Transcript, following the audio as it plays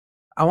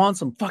I want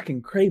some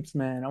fucking crepes,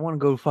 man. I want to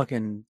go to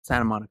fucking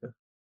Santa Monica.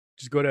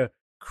 Just go to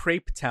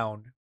Crepe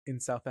Town in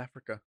South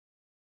Africa.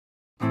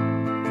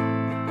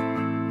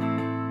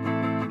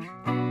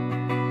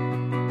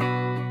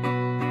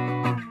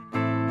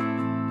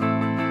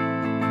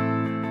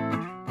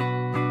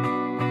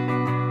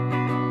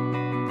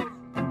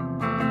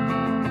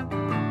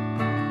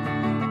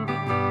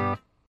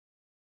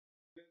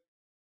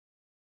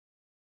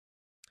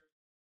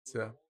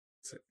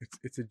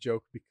 It's a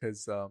joke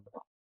because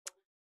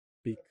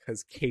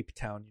Cape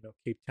Town,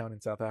 Cape Town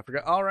in South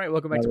Africa. All right,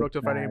 welcome back to Broke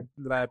to Friday,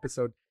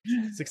 episode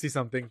 60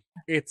 something.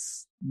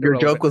 It's your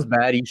joke was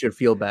bad. You should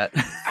feel bad.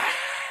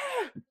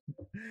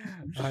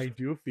 I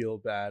do feel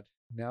bad.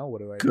 Now what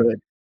do I do?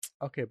 Good.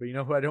 Okay, but you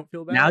know who I don't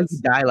feel bad? Now you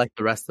die like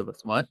the rest of us.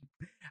 What?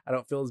 I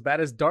don't feel as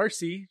bad as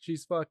Darcy.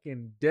 She's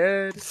fucking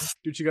dead.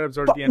 Dude, she got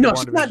absorbed at the end of WandaVision.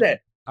 No, she's not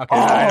dead. Okay,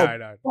 I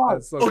know.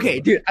 So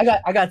okay, cool. Dude,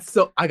 I got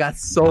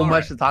so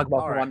much to talk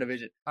about for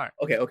WandaVision. All right.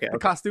 Okay. The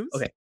costumes.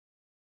 Okay.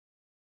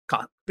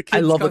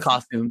 I love the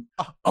costume.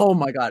 Oh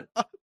my god.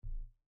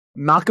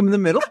 Malcolm in the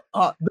Middle.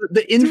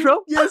 The intro.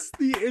 Dude, yes,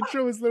 the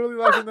intro is literally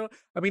like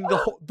I mean,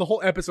 the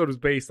whole episode was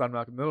based on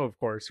Malcolm in the Middle, of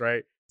course,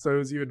 right? So it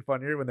was even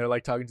funnier when they're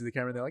like talking to the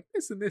camera and they're like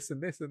this and this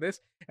and this and this.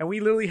 And we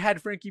literally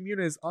had Frankie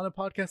Muniz on a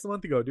podcast a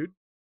month ago, dude.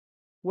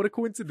 What a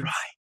coincidence.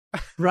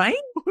 Right?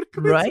 What a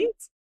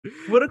coincidence. Right?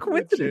 What a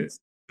coincidence.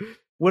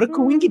 What a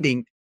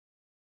coinkydink.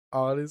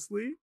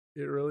 Honestly,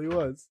 it really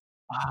was.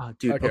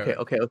 Dude.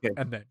 Okay.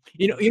 And then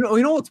you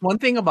know what's one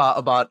thing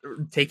about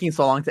taking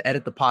so long to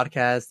edit the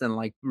podcast and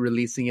like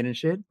releasing it and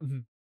shit?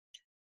 Mm-hmm.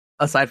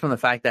 Aside from the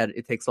fact that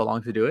it takes so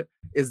long to do it,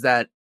 is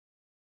that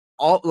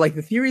all like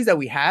the theories that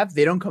we have,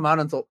 they don't come out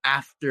until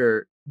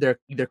after they're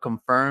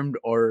confirmed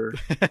or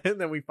and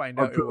then we find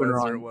out it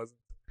was or it wasn't.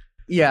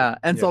 Yeah.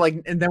 And so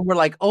like and then we're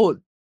like, oh,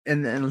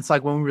 and it's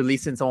like when we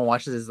release it and someone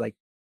watches it's like,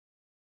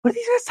 what are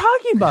these guys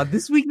talking about?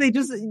 This week they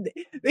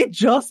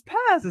just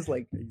passed. It's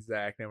like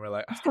exactly. And we're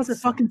like, these guys are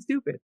fucking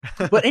stupid.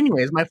 But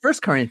anyways, my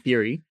first current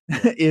theory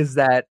is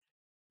that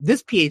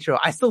this Pietro,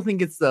 I still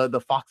think it's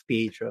the Fox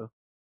Pietro.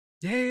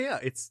 Yeah,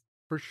 it's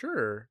for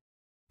sure.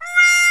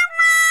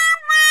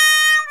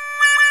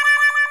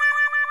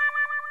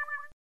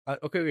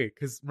 Okay,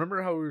 because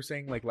remember how we were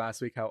saying like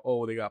last week how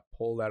they got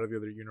pulled out of the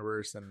other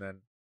universe and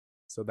then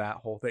so that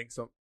whole thing.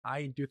 So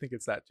I do think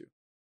it's that too.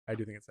 I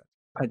do.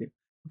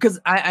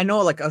 Because I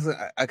know, like,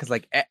 because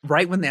like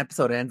right when the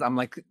episode ends, I'm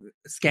like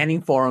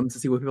scanning forums to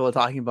see what people are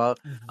talking about.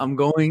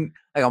 Mm-hmm.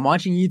 I'm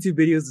watching YouTube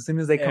videos as soon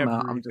as they come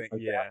out. I'm just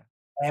like,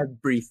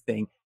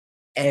 everything.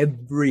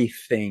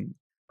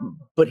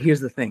 But here's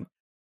the thing: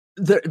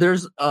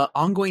 there's an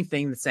ongoing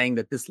thing that's saying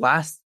that this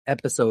last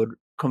episode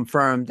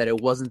confirmed that it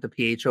wasn't the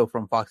Pietro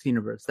from Fox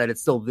Universe, that it's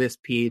still this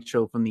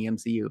Pietro from the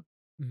MCU.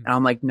 Mm-hmm. And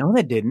I'm like, no,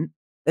 that didn't.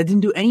 That didn't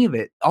do any of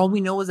it. All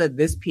we know is that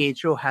this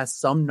Pietro has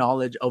some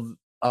knowledge of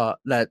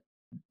that.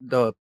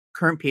 The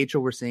current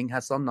Pietro we're seeing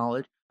has some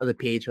knowledge of the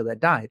Pietro that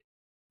died.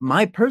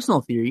 My personal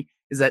theory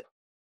is that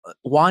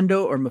Wanda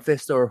or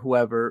Mephisto or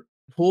whoever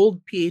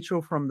pulled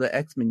Pietro from the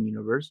X-Men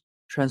universe,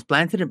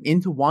 transplanted him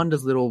into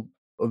Wanda's little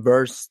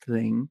verse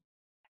thing,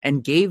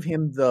 and gave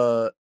him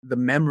the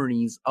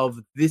memories of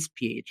this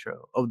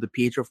Pietro, of the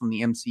Pietro from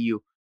the MCU,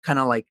 kind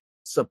of like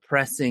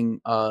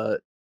suppressing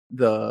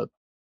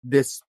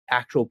this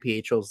actual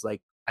Pietro's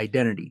like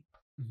identity.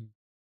 Mm-hmm.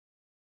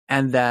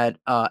 And that,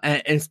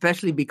 and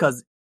especially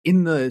because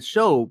in the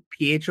show,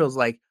 Pietro's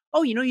like,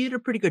 oh, you did a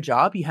pretty good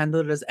job. You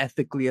handled it as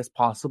ethically as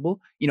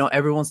possible.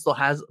 Everyone still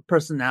has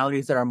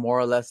personalities that are more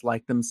or less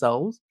like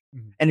themselves.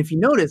 Mm-hmm. And if you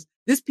notice,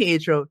 this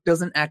Pietro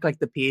doesn't act like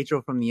the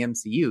Pietro from the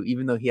MCU,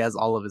 even though he has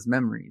all of his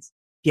memories.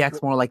 He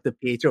acts more like the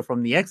Pietro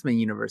from the X-Men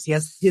universe. He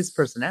has his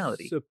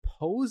personality.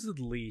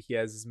 Supposedly he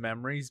has his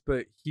memories,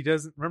 but he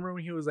doesn't. Remember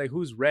when he was like,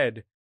 who's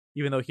Red?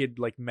 Even though he had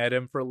like met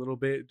him for a little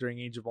bit during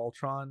Age of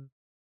Ultron.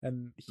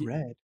 And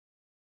Red.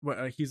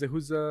 He's like,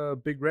 who's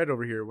Big Red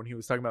over here? When he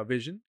was talking about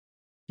Vision,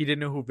 he didn't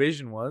know who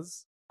Vision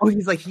was. Oh,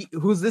 he's like,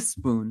 who's this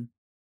Spoon?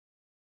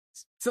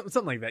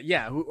 Something like that.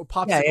 Yeah,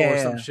 Popsicle or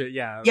some shit.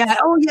 Yeah. Yeah.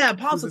 Oh yeah,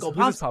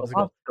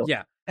 Popsicle.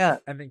 Yeah. Yeah.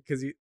 I think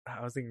because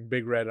I was thinking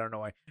Big Red. I don't know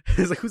why.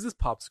 It's like, who's this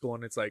Popsicle?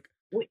 And it's like,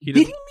 wait, did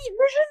he meet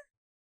Vision?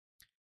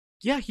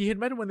 Yeah, he had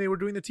met him when they were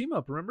doing the team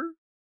up. Remember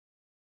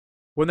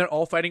when they're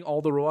all fighting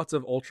all the robots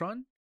of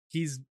Ultron?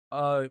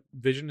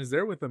 Vision is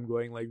there with them,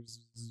 going like,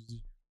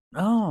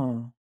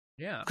 oh.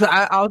 Yeah, because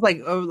I was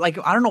like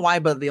I don't know why,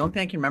 but the only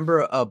thing I can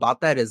remember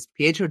about that is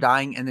Pietro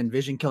dying and then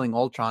Vision killing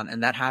Ultron,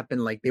 and that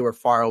happened like they were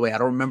far away. I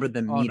don't remember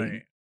them meeting. No.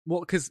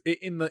 Well, because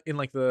in the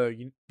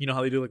you know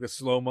how they do like the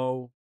slow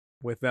mo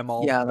with them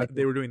all. Yeah, like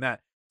they were doing that.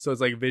 So it's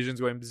like Vision's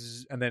going,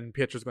 and then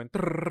Pietro's going.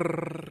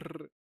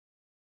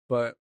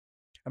 But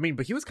I mean,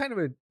 but he was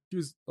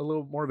a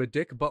little more of a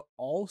dick, but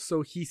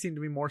also he seemed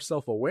to be more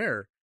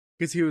self-aware.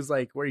 Because he was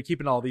like, where are you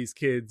keeping all these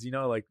kids?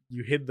 Like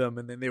you hid them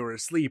and then they were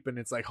asleep. And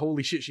it's like,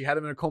 holy shit, she had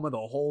them in a coma the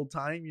whole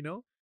time,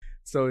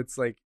 So it's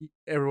like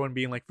everyone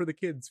being like, for the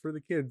kids.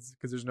 Because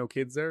there's no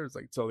kids there. It's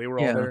like, so they were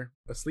all there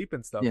asleep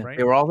and stuff, right?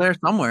 They were all there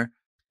somewhere.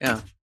 Yeah.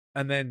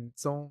 And then,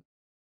 so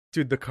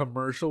Dude, the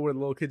commercial where the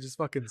little kid just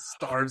fucking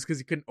starves because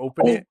he couldn't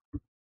open it.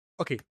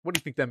 Okay, what do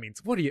you think that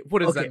means? What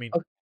does that mean?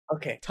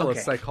 Tell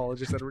us,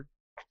 psychologist Edward.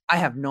 I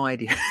have no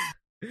idea.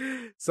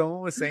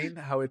 Someone was saying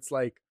how it's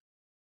like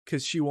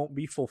because she won't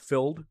be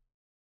fulfilled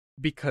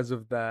because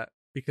of that,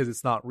 because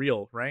it's not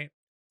real, right?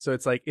 So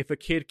it's like if a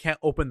kid can't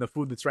open the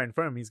food that's right in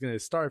front of him, he's gonna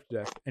starve to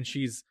death. And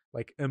she's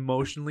like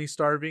emotionally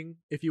starving,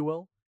 if you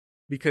will,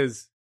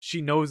 because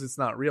she knows it's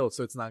not real,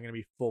 so it's not gonna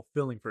be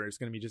fulfilling for her. It's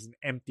gonna be just an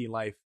empty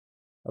life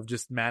of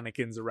just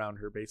mannequins around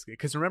her, basically.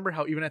 Because remember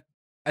how even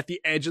at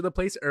the edge of the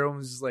place,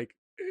 everyone's just like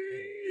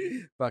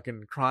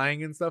fucking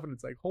crying and stuff, and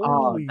it's like,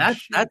 holy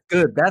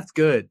shit. That's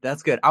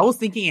good. I was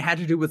thinking it had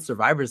to do with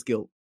survivor's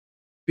guilt.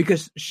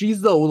 Because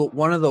she's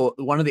one of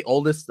the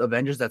oldest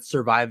Avengers that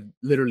survived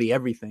literally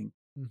everything,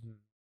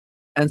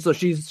 and so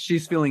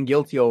she's feeling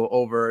guilty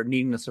over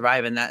needing to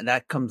survive, and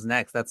that comes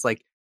next. That's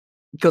like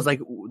because like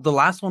the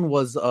last one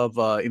was of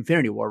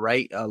Infinity War,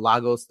 right?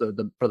 Lagos,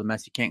 the for the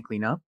mess you can't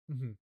clean up.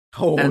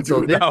 Oh, and dude,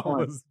 so that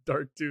one was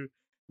dark too.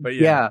 But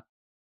yeah.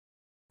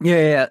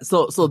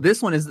 So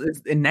this one is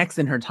next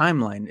in her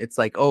timeline. It's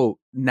like, oh,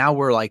 now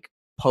we're like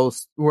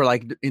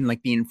in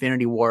like the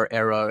Infinity War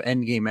era,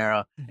 Endgame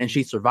era, and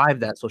she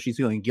survived that, so she's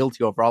feeling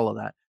guilty over all of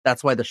that.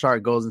 That's why the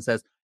shark goes and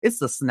says it's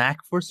the snack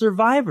for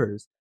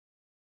survivors,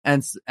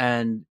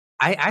 and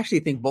I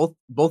actually think both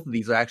of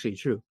these are actually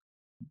true.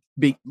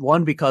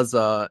 One because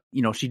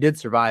she did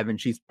survive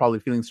and she's probably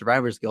feeling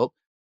survivor's guilt,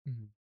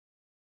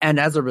 and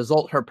as a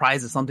result, her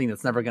prize is something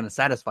that's never going to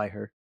satisfy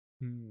her.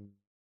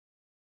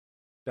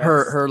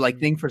 Her like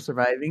thing for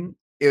surviving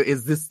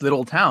is this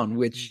little town,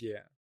 which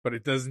but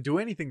it doesn't do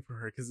anything for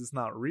her because it's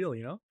not real,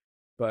 you know?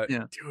 But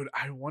dude,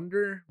 I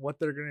wonder what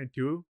they're going to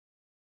do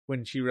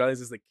when she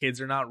realizes the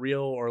kids are not real,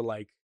 or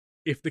like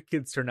if the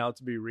kids turn out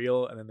to be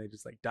real and then they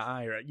just like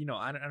die, or, I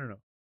don't know.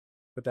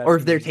 But or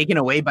if they're taken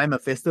away by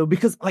Mephisto,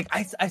 because like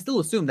I still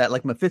assume that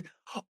like Mephisto.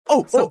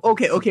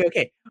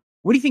 Okay.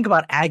 What do you think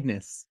about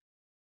Agnes?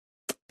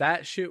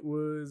 That shit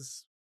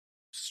was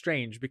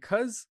strange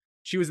because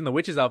she was in the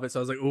witch's outfit, so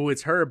I was like, oh,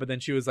 it's her. But then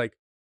she was like,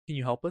 can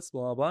you help us?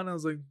 Blah, blah, blah. And I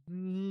was like,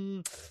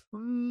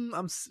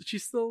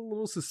 she's still a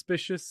little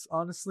suspicious,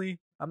 honestly.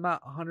 I'm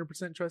not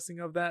 100% trusting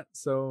of that.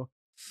 So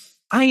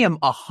I am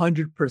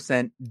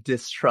 100%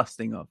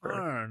 distrusting of her.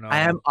 I don't know.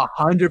 I am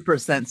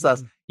 100%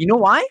 sus. You know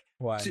why?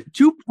 Why?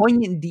 Two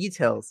poignant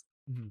details.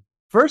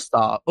 First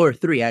off, or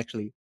three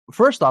actually.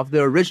 First off,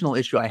 the original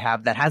issue I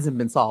have that hasn't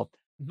been solved.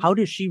 How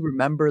does she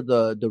remember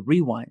the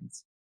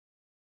rewinds?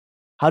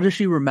 How does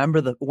she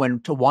remember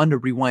when Wanda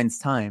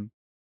rewinds time?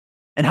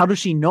 And how does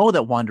she know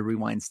that Wanda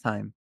rewinds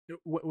time?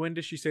 When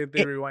does she say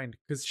they rewind?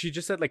 Because she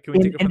just said, like, can we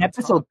take it from in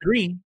episode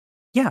 3?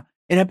 Yeah,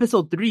 in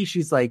episode 3,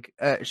 she's like,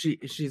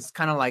 she's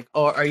kind of like,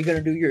 oh, are you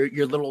gonna do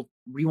your little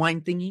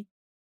rewind thingy?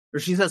 Or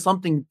she says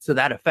something to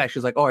that effect.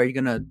 She's like, oh, are you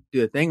gonna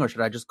do a thing, or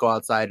should I just go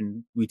outside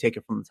and we take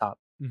it from the top?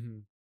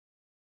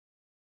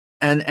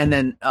 And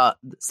then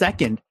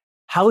second,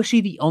 how is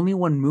she the only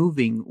one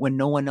moving when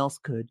no one else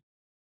could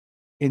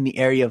in the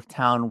area of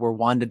town where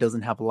Wanda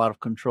doesn't have a lot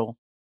of control?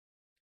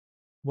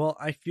 Well,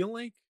 I feel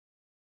like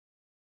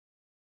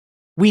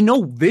we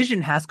know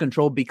Vision has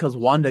control because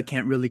Wanda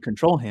can't really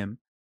control him.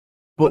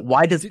 But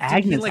why does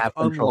Agnes have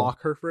control?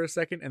 Unlock her for a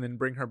second and then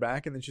bring her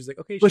back, and then she's like,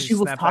 okay, but she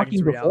was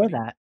talking before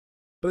that.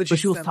 But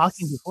she was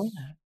talking before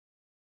that.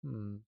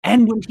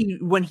 And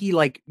when he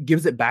like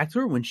gives it back to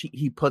her, when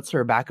he puts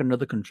her back under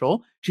the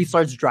control, she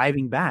starts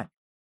driving back.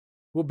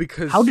 Well,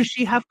 because how does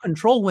she have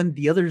control when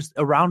the others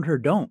around her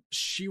don't?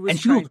 She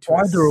was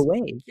farther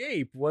away.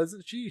 Escape,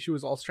 wasn't she? She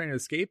was also trying to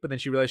escape, but then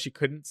she realized she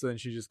couldn't, so then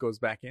she just goes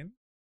back in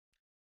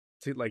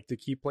to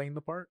keep playing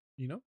the part,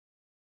 you know?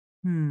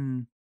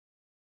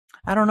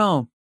 I don't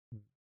know.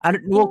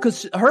 Well,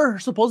 because her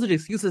supposed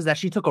excuse is that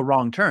she took a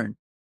wrong turn.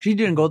 She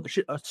didn't go.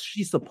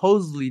 She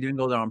supposedly didn't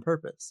go there on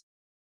purpose.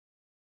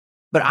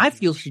 But I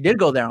feel she did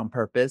go there on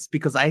purpose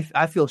because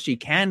I feel she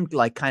can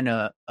like kind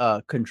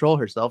of control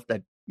herself.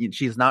 That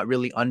she's not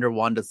really under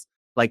Wanda's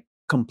like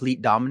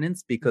complete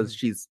dominance because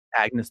she's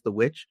Agnes the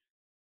Witch,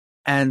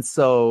 and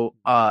so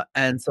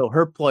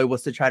her ploy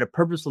was to try to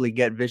purposefully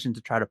get Vision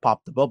to try to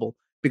pop the bubble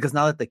because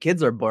now that the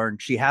kids are born,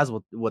 she has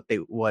what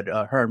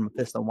her and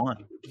Mephisto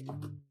want.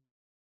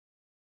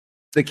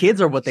 The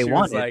kids are what they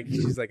wanted.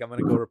 She's like, I'm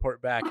gonna go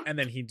report back, and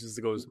then he just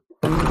goes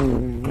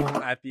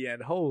at the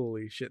end.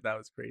 Holy shit, that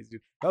was crazy,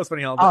 dude. That was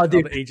funny how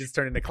the agents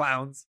turn into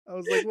clowns. I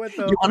was like, what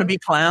the? You want to be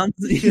clowns?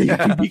 You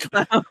can be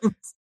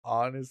clowns.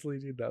 Honestly,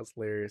 dude, that was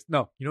hilarious.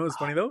 No, you know what's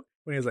funny though?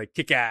 When he was like,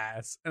 kick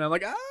ass, and I'm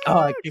like,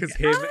 because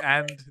him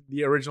and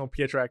the original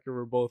Pietro actor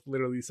were both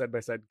literally side by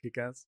side kick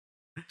ass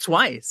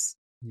twice.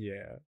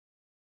 Yeah,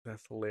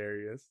 that's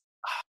hilarious.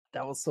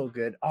 That was so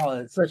good.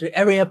 Oh,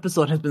 every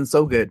episode has been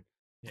so good.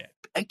 Yeah.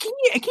 Can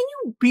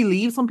you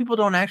believe some people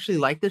don't actually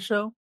like this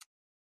show?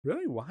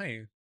 Really?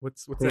 Why?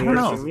 What's I don't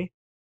know.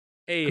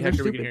 Hey,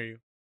 Hector, we can hear you.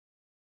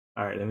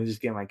 All right, let me just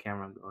get my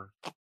camera going.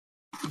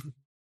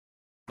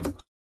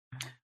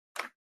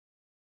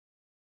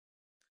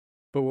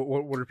 But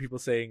what are people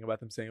saying about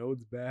them saying, oh,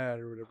 it's bad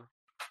or whatever?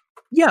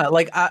 Yeah,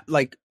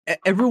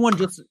 everyone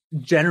just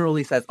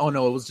generally says, "Oh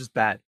no, it was just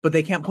bad," but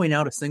they can't point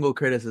out a single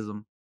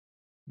criticism.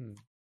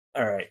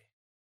 All right.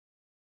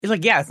 It's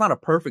like, yeah, it's not a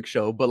perfect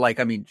show, but like,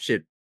 I mean,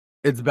 shit,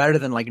 it's better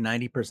than like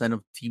 90%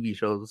 of TV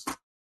shows.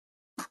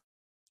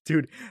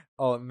 Dude,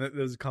 oh, and there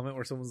was a comment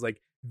where someone was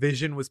like,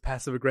 Vision was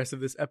passive aggressive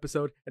this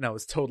episode, and I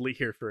was totally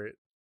here for it.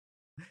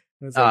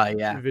 And it's like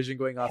Yeah. Vision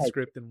going off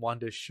script and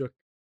Wanda shook.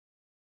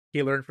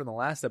 He learned from the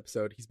last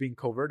episode. He's being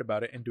covert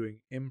about it and doing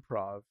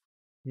improv,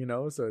 you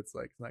know? So it's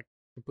like, it's not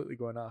completely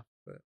going off,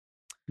 but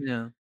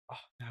Yeah. oh,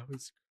 that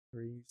was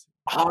crazy.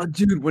 Oh,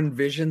 dude, when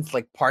Vision's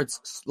like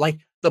parts, like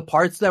the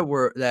parts that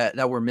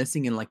were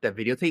missing in like that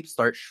videotape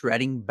start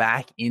shredding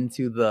back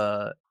into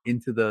the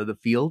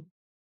field.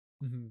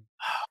 Mm-hmm.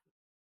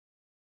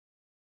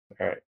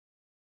 All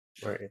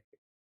right.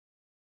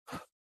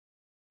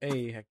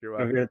 Hey, Hector,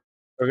 We're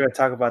gonna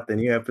talk about the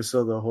new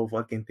episode, the whole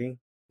fucking thing,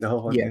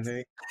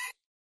 thing.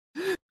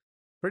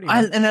 Pretty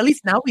much. And at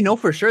least now we know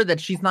for sure that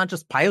she's not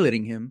just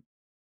piloting him.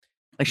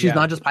 Like she's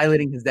not just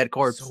piloting his dead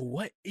corpse. So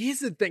what is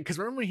the thing? Because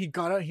remember when he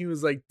got out, he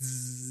was like,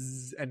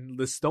 zzz, and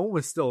the stone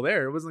was still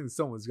there. It wasn't like the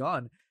stone was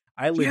gone.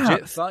 I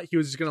legit thought he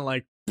was just gonna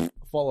like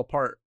fall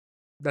apart.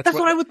 That's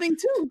what I would think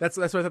too. That's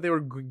what I thought they were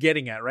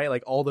getting at, right?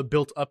 Like all the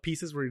built up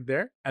pieces were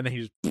there, and then he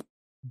just.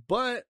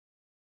 But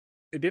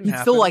it didn't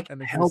happen. Still like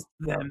and help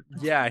them.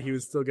 Yeah, he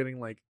was still getting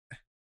like.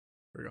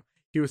 There we go.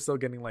 He was still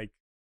getting like,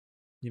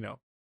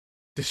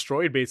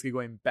 destroyed, basically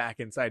going back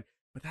inside.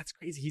 But that's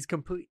crazy. He's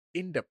completely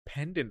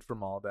independent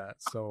from all that.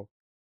 So,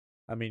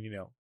 I mean,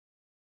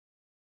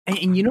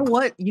 And you know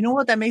what? You know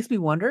what that makes me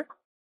wonder?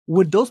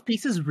 Would those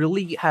pieces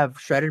really have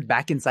shredded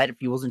back inside if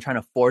he wasn't trying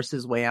to force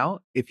his way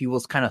out? If he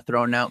was kind of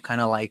thrown out,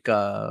 kind of like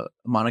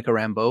Monica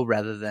Rambeau,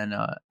 rather than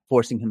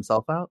forcing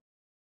himself out?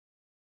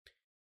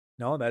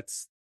 No,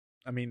 that's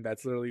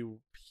literally,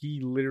 he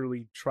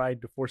literally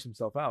tried to force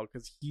himself out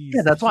because he's.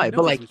 Yeah, that's why.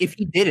 But like, if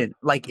he didn't,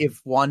 like,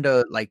 if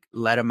Wanda like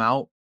let him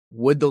out,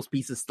 would those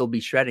pieces still be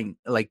shredding,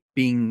 like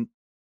being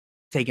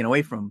taken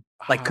away from?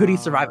 Like, could he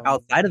survive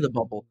outside of the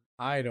bubble?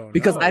 I don't know.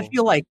 Because I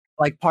feel like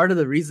part of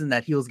the reason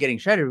that he was getting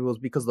shredded was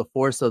because the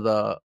force of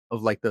the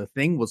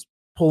thing was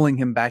pulling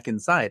him back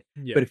inside.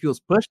 Yeah. But if he was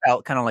pushed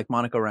out, kind of like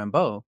Monica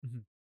Rambeau. Mm-hmm.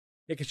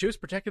 Yeah, because she was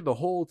protected the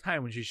whole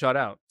time when she shot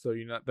out. So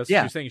that's what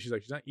you're saying. She's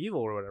like, she's not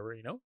evil or whatever,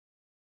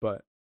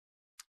 But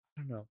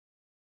I don't know.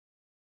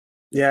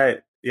 Yeah.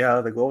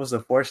 Like, what was the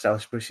force that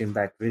was pushing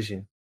back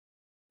Vision?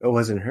 It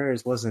wasn't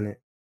hers, wasn't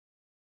it?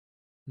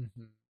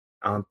 Mm-hmm.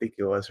 I don't think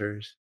it was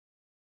hers.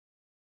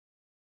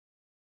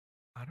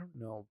 I don't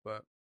know,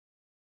 but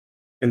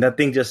and that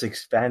thing just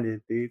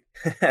expanded, dude.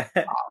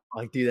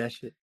 Like, do that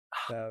shit.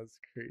 That was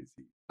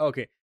crazy.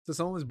 Okay, so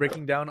someone was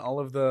breaking down all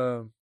of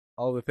the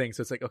things.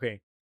 So it's like, okay,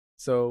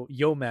 so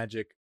Yo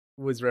Magic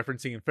was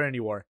referencing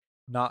Infinity War,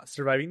 not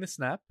surviving the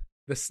snap,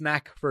 the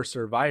snack for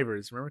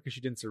survivors. Remember, because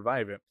she didn't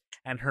survive it,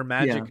 and her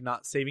magic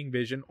not saving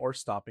Vision or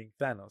stopping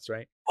Thanos,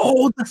 right?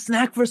 Oh, the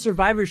snack for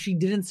survivors. She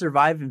didn't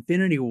survive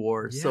Infinity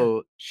War,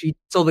 so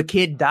the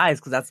kid dies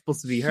because that's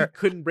supposed to be her. He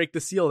couldn't break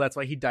the seal. That's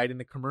why he died in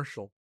the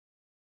commercial.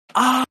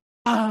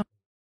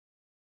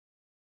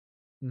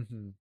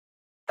 Mm-hmm.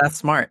 That's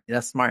smart.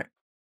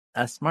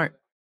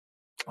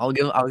 I'll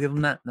give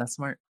him that. That's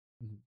smart.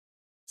 Mm-hmm.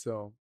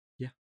 So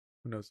yeah,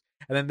 who knows?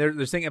 And then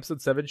they're saying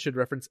episode 7 should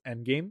reference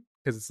Endgame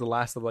because it's the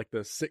last of like the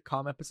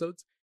sitcom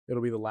episodes.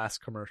 It'll be the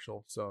last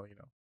commercial. So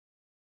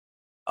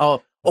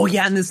Oh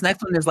yeah, and this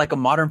next one is like a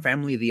Modern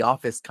Family, The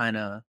Office kind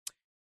of.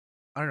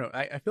 I don't know.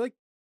 I feel like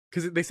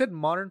because they said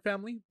Modern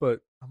Family, but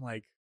I'm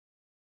like,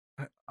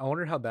 I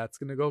wonder how that's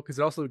gonna go because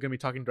they're also gonna be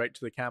talking right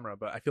to the camera.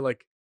 But I feel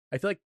like.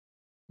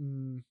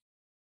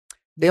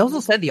 They also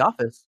said The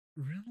Office.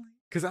 Really?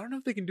 Because I don't know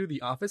if they can do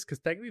The Office because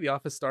technically The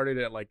Office started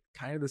at like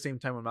kind of the same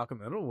time when Malcolm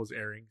in the Middle was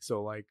airing.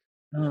 So like,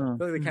 I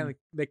feel like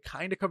they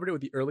kind of covered it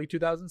with the early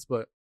 2000s,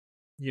 but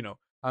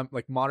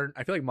like modern.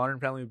 I feel like Modern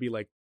Family would be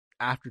like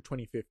after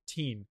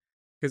 2015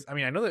 because I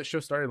mean I know that show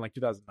started in like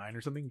 2009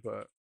 or something,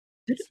 but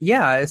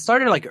yeah, it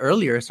started like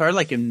earlier. It started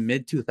like in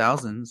mid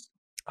 2000s.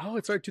 Oh,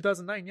 it started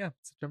 2009. Yeah,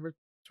 September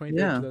 23rd,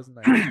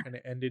 2009, and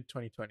it ended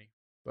 2020.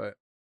 But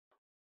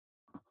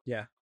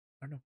yeah,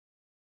 I don't know.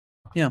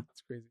 Yeah,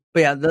 it's crazy. But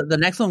yeah, the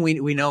next one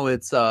we know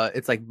it's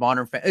like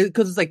Modern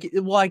because it's like,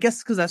 well, I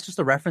guess because that's just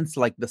a reference to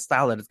like the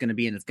style that it's going to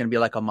be in. It's going to be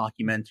like a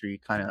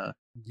mockumentary kind of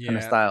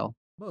style.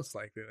 Most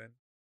likely then.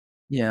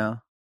 Yeah.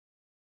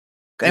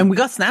 And we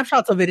got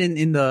snapshots of it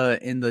in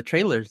the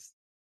trailers,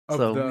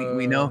 so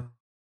we know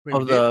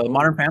of the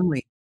Modern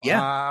Family.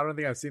 Yeah, I don't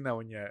think I've seen that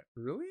one yet.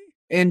 Really?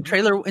 In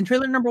trailer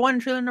number 1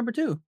 and trailer number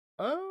 2.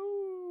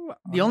 Oh,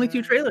 the only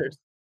 2 trailers.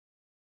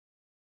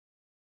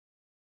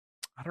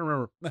 I don't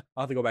remember.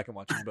 I'll have to go back and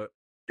watch them, but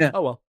yeah.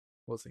 Oh well,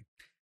 we'll see.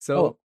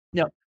 So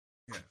yeah.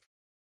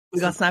 We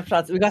got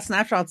snapshots. We got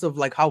snapshots of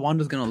like how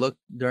Wanda's gonna look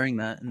during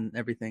that and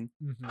everything.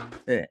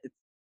 Mm-hmm.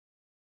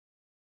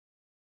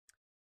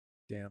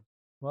 Damn.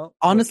 Well,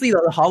 honestly,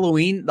 the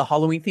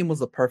Halloween theme was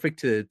the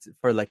perfect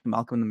for like the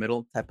Malcolm in the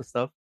Middle type of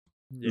stuff.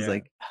 Yeah. It was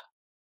like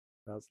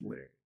that was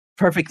hilarious.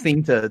 Perfect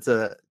theme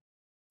to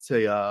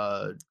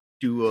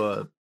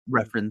do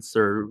reference,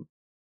 or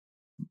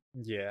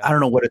Yeah. I don't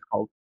know what it's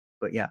called,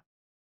 but yeah.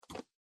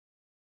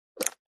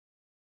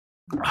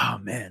 Oh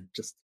man,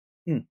 just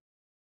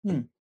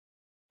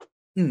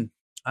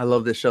I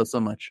love this show so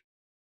much.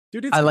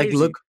 Dude, it's I crazy.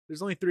 look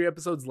There's only 3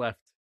 episodes left.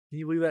 Can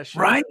you believe that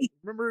shit? right.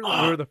 Remember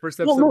we were the first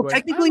Well, episode no, going,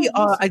 technically,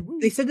 I love Lucy, woo.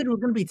 they said that it was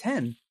going to be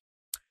 10.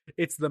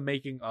 It's the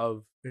making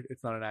of.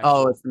 It's not an actual.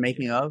 Oh, it's the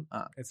making of.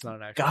 It's not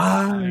an actual.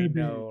 I Garbage.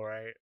 know,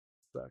 right?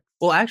 Sucks.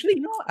 Well, actually,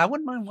 no, I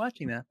wouldn't mind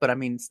watching that, but I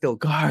mean, still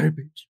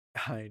garbage.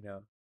 I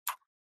know.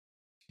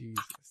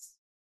 Jesus.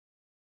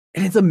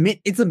 And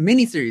it's a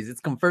mini series.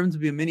 It's confirmed to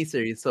be a mini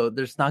series, so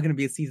there's not going to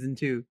be a season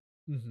 2.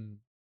 Mm-hmm.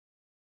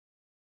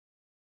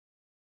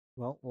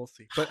 Well, we'll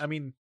see. But I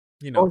mean,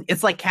 you know,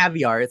 it's like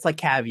caviar. It's like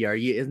caviar.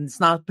 It's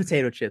not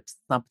potato chips.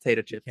 It's not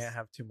potato chips. You can't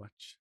have too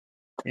much.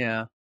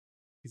 Yeah.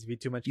 Because if you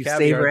eat too much You caviar,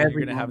 savor then every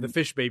you're gonna have the moment.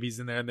 fish babies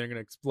in there, and they're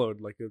gonna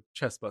explode like a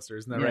chest buster.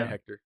 Isn't that right,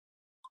 Hector?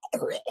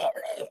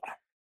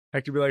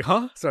 Hector be like,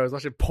 "Huh?" Sorry, I was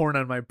watching porn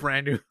on my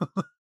brand new.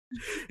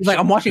 He's like,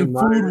 I'm watching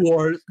Food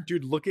Wars.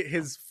 Dude, look at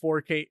his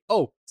 4K.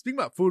 Oh, speaking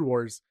about Food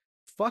Wars,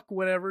 fuck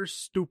whatever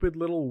stupid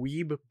little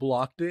weeb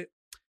blocked it,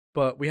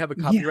 but we have a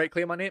copyright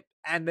claim on it,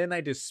 and then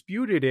I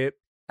disputed it,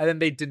 and then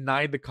they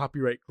denied the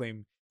copyright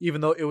claim,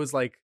 even though it was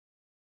like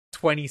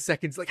 20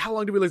 seconds. Like, how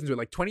long did we listen to it?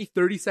 Like 20,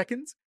 30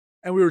 seconds?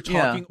 And we were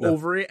talking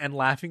over it and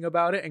laughing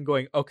about it and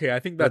going, okay, I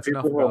think that's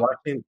enough about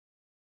it.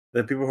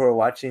 The people who are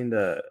watching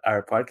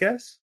our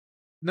podcast?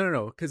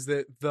 No, because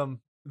the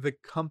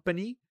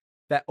company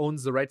that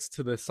owns the rights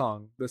to the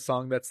song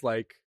that's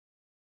like,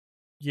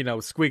 you know,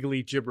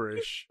 squiggly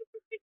gibberish.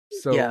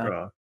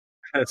 So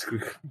that's cool.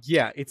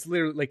 Yeah, it's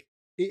literally like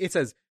it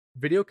says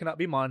video cannot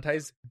be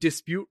monetized,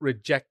 dispute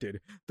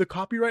rejected. The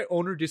copyright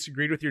owner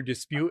disagreed with your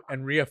dispute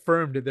and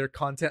reaffirmed their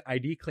content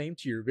ID claim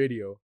to your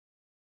video.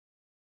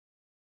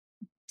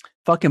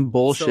 Fucking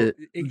bullshit.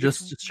 So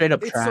just straight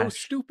up trash. It's so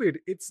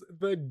stupid. It's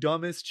the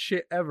dumbest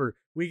shit ever.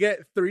 We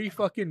get 3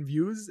 fucking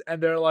views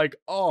and they're like,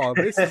 oh,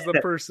 this is the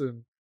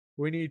person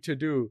we need to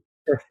do.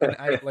 And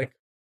I like,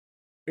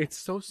 it's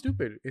so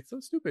stupid. It's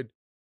so stupid.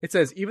 It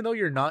says, even though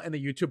you're not in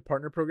the YouTube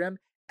partner program,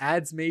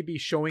 ads may be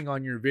showing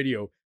on your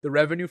video. The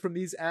revenue from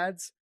these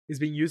ads is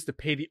being used to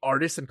pay the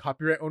artists and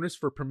copyright owners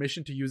for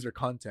permission to use their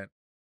content.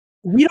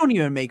 We don't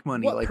even make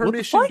money. What like,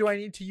 permission what do I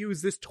need to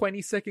use this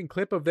 20-second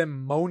clip of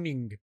them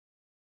moaning?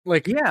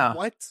 Like, yeah.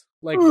 What?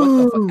 Like, what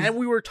the fuck? And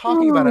we were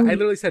talking about it. I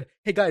literally said,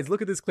 hey guys,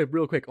 look at this clip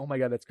real quick. Oh my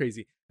God, that's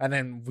crazy. And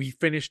then we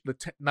finished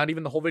not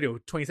even the whole video,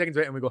 20 seconds,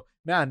 right? And we go,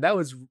 man, that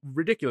was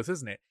ridiculous,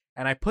 isn't it?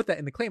 And I put that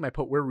in the claim. I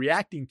put, we're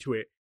reacting to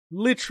it.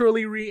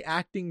 Literally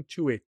reacting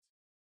to it.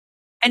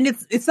 And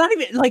it's not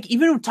even like,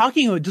 even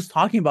just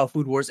talking about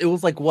Food Wars, it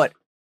was like, what,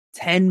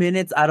 10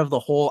 minutes out of the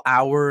whole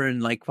hour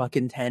and like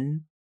fucking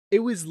 10?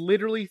 It was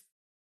literally,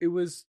 it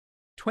was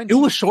 20. It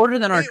was shorter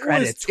than our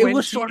credits. It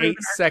was 28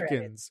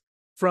 seconds.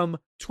 From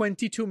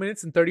 22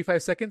 minutes and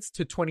 35 seconds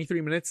to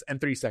 23 minutes and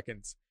 3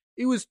 seconds.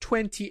 It was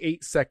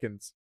 28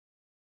 seconds.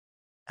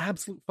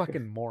 Absolute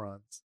fucking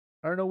morons.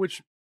 I don't know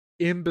which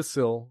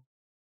imbecile.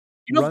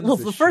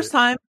 The first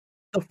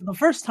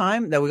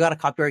time that we got a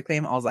copyright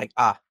claim, I was like,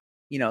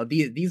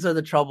 these are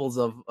the troubles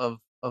of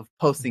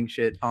posting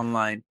shit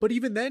online. But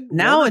even then,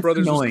 now Warner it's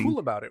Brothers annoying. was cool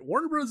about it.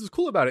 Warner Brothers was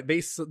cool about it.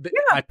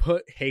 I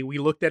put, hey, we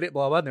looked at it,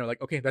 blah blah, and they're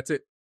like, okay, that's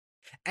it.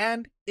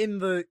 And in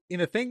the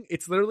thing,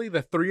 it's literally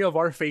the 3 of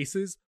our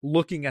faces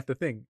looking at the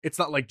thing. It's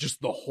not like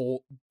just the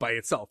whole by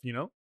itself, you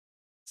know?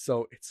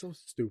 So it's so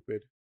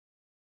stupid.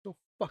 So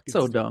fucking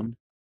so stupid. Dumb.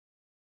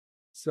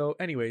 So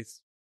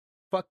anyways,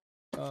 fuck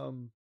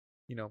fuck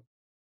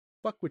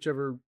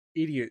whichever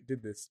idiot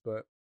did this,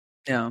 but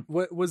yeah.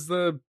 What was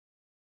the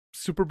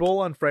Super Bowl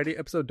on Friday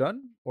episode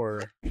done?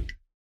 Or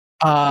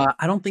I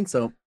don't think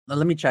so.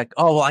 Let me check.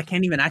 Oh, well, I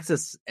can't even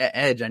access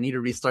Edge. I need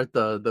to restart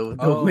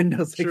the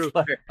Windows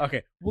Explorer.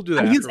 Okay, we'll do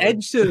that. I use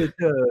Edge to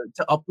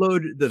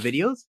upload the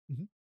videos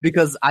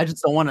because I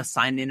just don't want to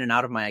sign in and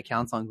out of my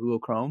accounts on Google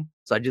Chrome.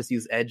 So I just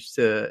use Edge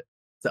to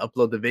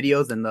upload the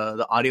videos and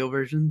the audio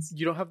versions.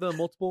 You don't have the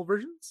multiple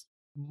versions?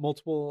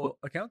 Multiple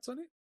accounts on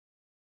it?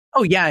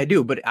 Oh, yeah, I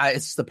do. But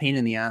it's just a pain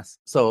in the ass.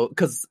 So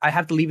because I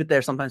have to leave it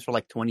there sometimes for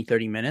like 20,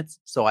 30 minutes.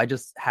 So I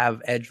just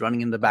have Edge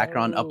running in the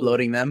background,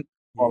 uploading them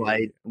while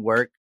I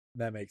work.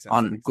 That makes sense.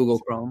 On Google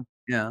Chrome.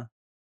 Yeah.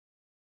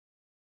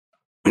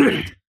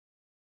 But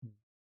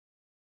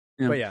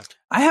yeah.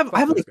 I have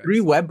like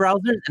 3 web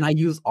browsers and I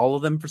use all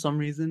of them for some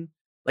reason.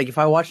 Like if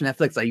I watch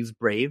Netflix, I use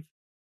Brave.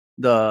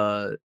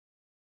 The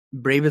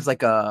Brave is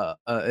like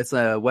it's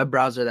a web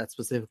browser that's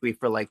specifically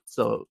for like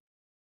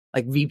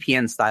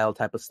VPN style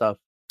type of stuff.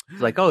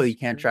 It's like, oh, you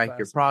can't track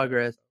your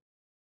progress.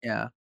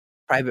 Yeah.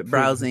 Private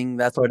browsing,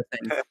 that sort of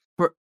thing.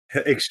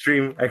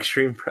 Extreme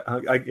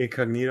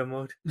incognito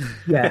mode.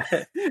 Yeah.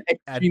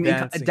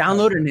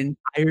 Download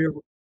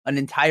an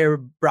entire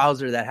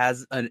browser that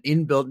has an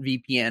inbuilt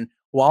VPN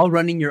while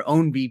running your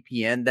own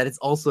VPN that is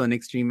also an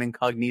extreme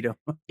incognito.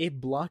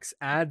 It blocks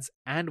ads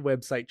and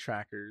website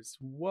trackers.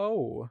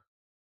 Whoa.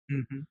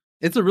 Mm-hmm.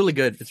 It's really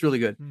good.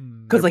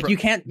 Because you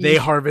can't. They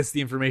harvest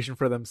the information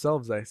for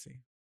themselves. I see.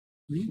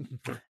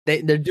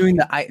 They're doing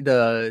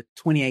the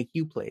 20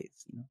 IQ plays.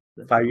 You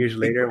know, 5 years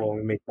later, when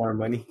we make more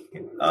money.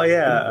 Oh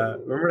yeah,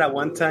 remember that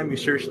one time you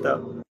searched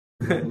up?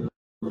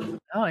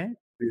 Oh yeah.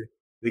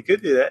 They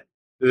could do that.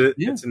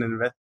 Yeah.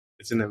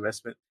 It's an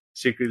investment.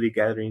 Secretly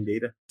gathering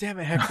data. Damn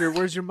it, Hector!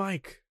 Where's your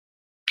mic?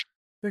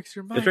 Fix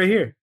your mic. It's right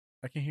here.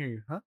 I can hear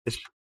you, huh?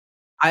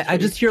 I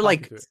just hear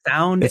like Talking to it.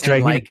 sound It's and right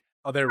here. like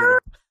Oh, there we go.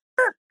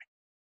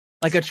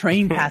 like a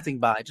train passing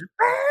by. Just,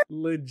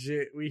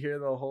 Legit, we hear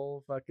the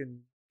whole fucking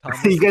You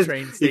Thomas guys, train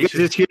you guys station.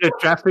 just hear the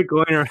traffic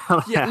going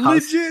around Yeah, the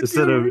house legit,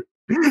 instead dude.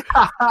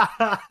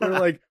 of. We're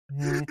like,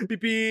 beep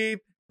beep,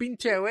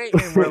 pinche wait,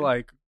 and we're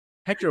like,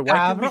 Hector, why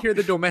can't we hear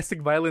the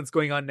domestic violence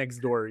going on next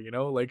door? You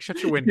know, like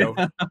shut your window.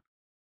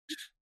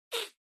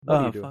 What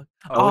are you doing?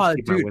 fuck. I'll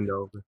keep my dude.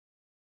 window open.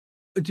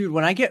 Dude,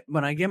 when I get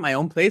my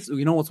own place,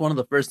 you know what's one of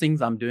the first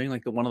things I'm doing?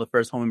 Like one of the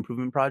first home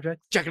improvement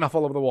projects. Checking off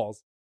all over the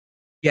walls.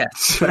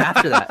 Yes, but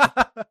after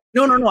that,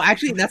 no.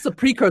 Actually, that's the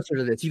precursor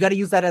to this. You got to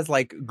use that as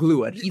like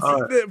glue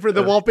adhesive. For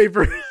the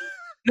wallpaper.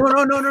 No.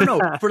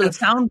 For the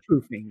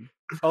soundproofing.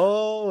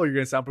 Oh, you're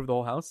gonna soundproof the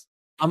whole house?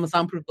 I'm gonna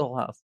soundproof the whole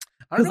house.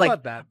 I don't know 'Cause, like,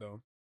 about that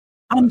though.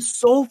 I'm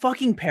so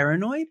fucking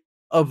paranoid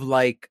of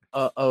like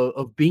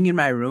of being in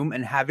my room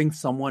and having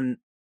someone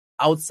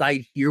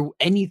outside hear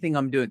anything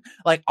I'm doing.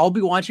 Like I'll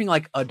be watching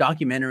like a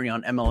documentary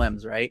on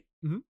MLMs, right?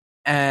 Mhm.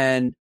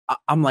 And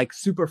I'm like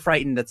super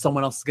frightened that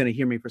someone else is gonna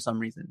hear me for some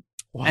reason.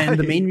 Why? And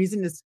the main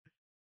reason is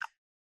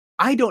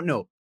I don't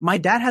know. My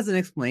dad has an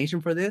explanation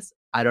for this.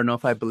 I don't know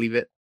if I believe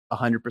it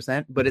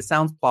 100%, but it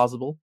sounds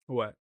plausible.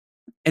 What?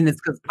 And it's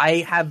because I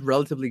have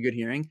relatively good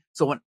hearing.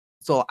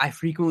 So I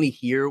frequently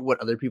hear what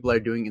other people are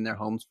doing in their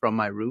homes from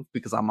my roof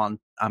because I'm Oh,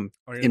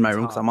 you're in my the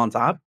room because top. I'm on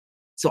top.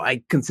 So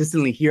I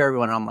consistently hear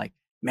everyone. And I'm like,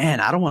 man,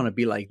 I don't want to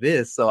be like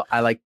this. So I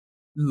like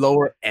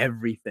lower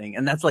everything.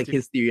 And that's like Dude,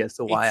 his theory as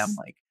to why I'm it's-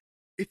 like,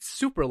 It's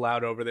super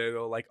loud over there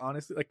though. Like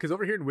honestly, like because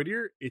over here in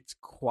Whittier, it's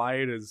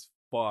quiet as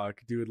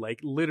fuck, dude. Like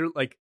literally,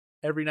 like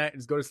every night, I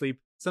just go to sleep.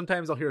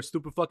 Sometimes I'll hear a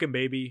stupid fucking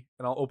baby,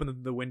 and I'll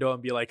open the window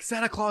and be like,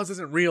 "Santa Claus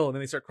isn't real," and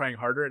then they start crying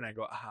harder, and I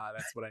go, "Ah,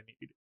 that's what I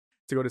need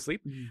to go to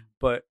sleep."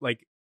 But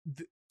like,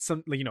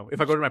 some like if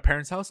I go to my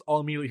parents' house, I'll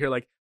immediately hear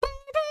like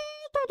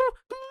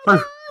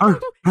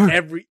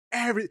every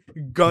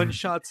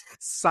gunshots,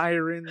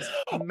 sirens,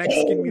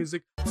 Mexican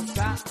music.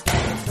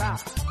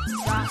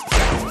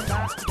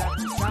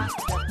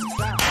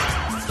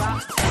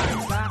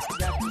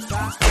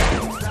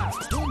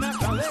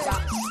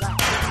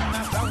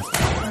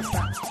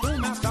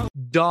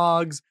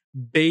 Dogs,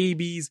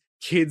 babies,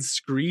 kids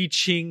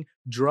screeching,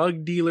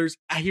 drug dealers.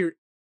 I hear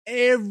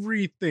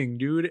everything,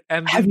 dude.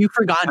 And have you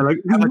forgotten? I like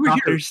you were here.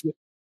 helicopters.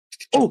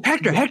 Oh,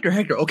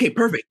 Hector. Okay,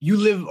 perfect. You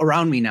live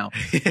around me now.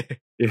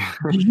 Yeah.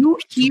 Do you Two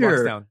blocks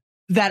hear down.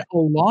 that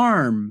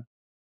alarm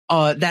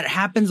that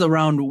happens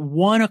around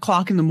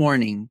 1:00 in the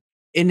morning?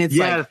 And it's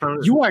like,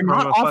 you are from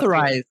not a fucking-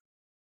 authorized.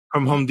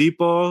 from Home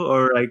Depot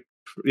or like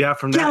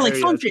from that Yeah, like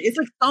area. some shit. It's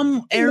like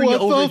some area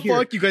What over the here.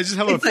 fuck? You guys just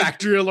have It's a like-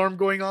 factory alarm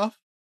going off?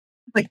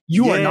 Like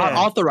you are not Yeah.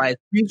 authorized.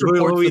 Please Where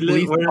report we to the live,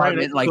 police we're right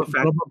department. next Like to a blah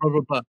factory. blah blah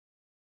blah blah.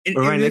 And,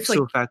 We're right and next it's like,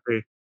 to a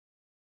factory.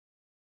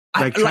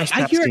 Like I hear it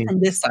trespassing. from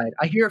this side.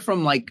 I hear it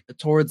from like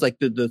towards like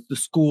the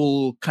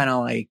school kind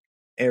of like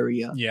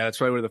area. Yeah, that's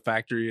right where the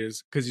factory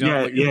is. Because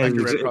Yeah, like, your yeah,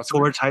 factory right it's across the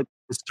way.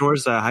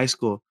 towards the high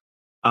school.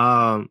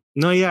 No,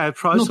 yeah,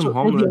 probably No, some so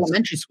homeless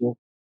elementary school.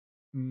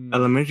 Mm,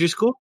 elementary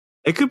school.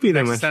 It could be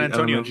next to San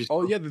Antonio. elementary school.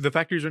 Oh yeah, the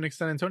factories are next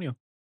to San Antonio.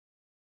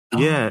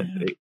 Yeah,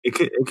 Oh,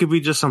 it could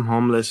be just some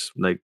homeless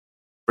like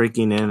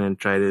breaking in and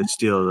try to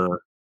steal the.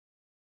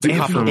 The Every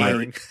copper day.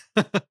 wiring.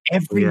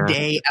 every Yeah.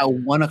 day at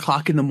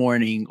 1:00 in the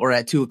morning or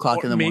at 2:00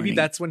 Or in the maybe morning.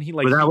 that's when he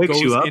like But that he wakes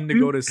you goes up, in to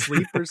dude? go to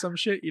sleep or some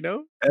shit.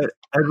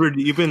 Edward,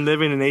 you've been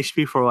living in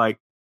HP for like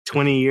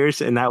 20 years,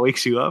 and that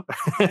wakes you up.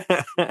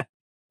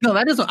 No,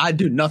 that doesn't. I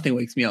do nothing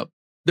wakes me up.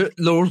 There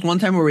was one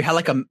time where we had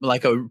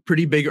like a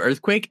pretty big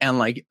earthquake, and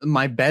like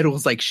my bed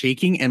was like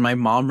shaking, and my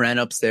mom ran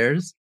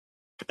upstairs.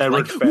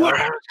 Edward Like, fell. what is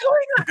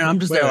going on? And I'm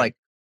just Wait, there, wait.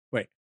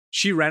 like,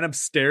 She ran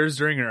upstairs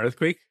during an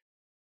earthquake.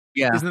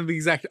 yeah. Isn't it the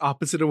exact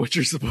opposite of what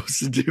you're supposed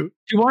to do?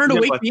 She wanted to Yeah,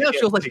 wake but me to up. get-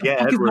 She was like, to "The get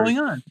fuck is Edward. going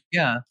on?"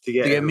 Yeah, to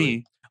get, to get Edward.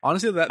 me.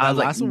 Honestly, that I was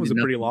like, last one was a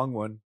pretty nothing. long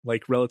one.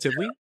 Like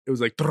relatively, it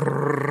was like,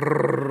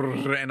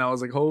 and I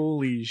was like,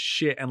 holy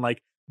shit! And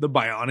like the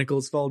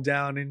Bionicles fell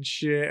down and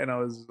shit, and I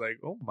was like,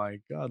 oh my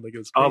god, like it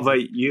was crazy. Oh, but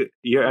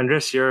you're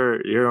Andres,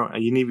 you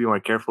need to be more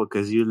careful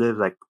because you live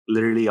like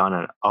literally on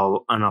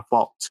a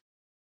fault,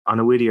 on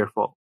a Whittier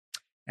fault.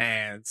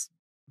 and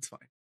it's fine.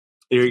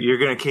 You're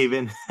gonna cave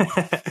in.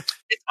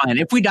 It's fine.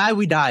 If we die,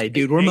 we die,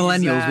 dude. We're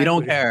millennials. We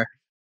don't Exactly. care.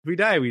 If we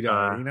die, we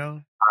die.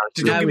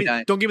 Just Yeah, don't, we give me,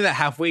 die. don't give me that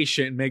halfway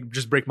shit and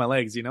just break my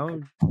legs. Yeah,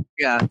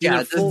 Either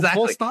yeah, full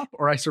exactly. stop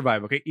or I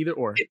survive. Okay, either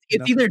or.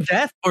 It's either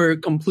death or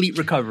complete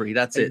recovery.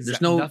 That's it.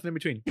 There's no nothing in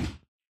between.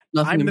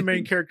 nothing I'm in the main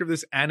between. character of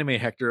this anime,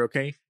 Hector,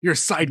 okay? You're a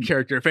side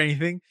character. If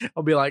anything,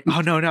 I'll be like,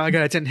 oh no, now I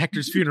gotta attend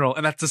Hector's funeral,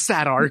 and that's a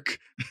sad arc.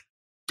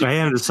 I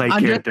am the side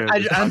I'm character. of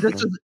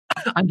this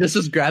podcast.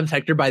 just grabs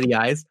Hector by the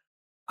eyes.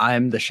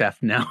 I'm the chef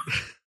now.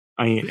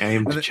 I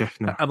am the then- chef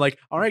now. I'm like,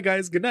 all right,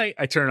 guys, good night.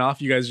 I turn it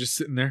off. You guys are just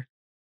sitting there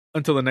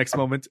until the next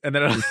moment, and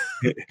then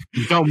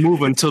Don't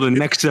move until the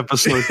next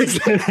episode.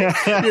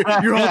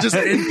 you're all just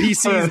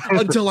NPCs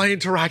until I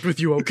interact with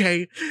you.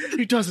 Okay,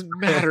 it doesn't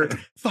matter.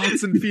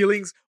 Thoughts and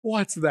feelings.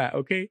 What's that?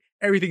 Okay,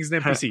 everything's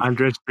an NPC.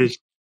 Andres Fish.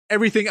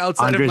 Everything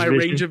outside Andres of my vision.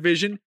 range of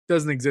vision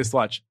doesn't exist.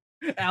 Watch,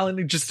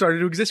 Alan just started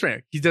to exist right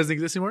now. He doesn't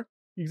exist anymore.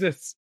 He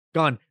exists.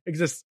 Gone.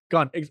 Exists.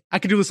 Gone. I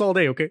could do this all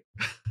day. Okay.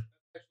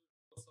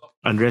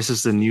 Andres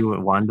is the new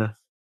Wanda.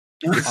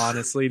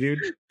 Honestly, dude.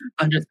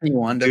 I'm just saying,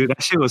 Wanda. Dude,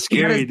 that shit was He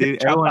had scary, his dick dude.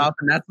 chopped Everyone, off,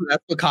 and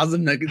that's what caused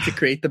him to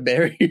create the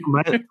barrier.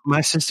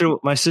 my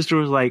sister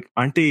was like,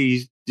 "Aren't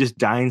they just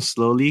dying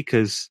slowly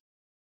because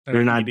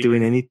they're not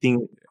doing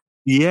anything?"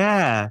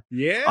 Yeah.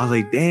 Yeah. I was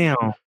like, "Damn,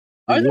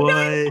 Are they what?"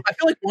 I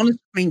feel like Wanda's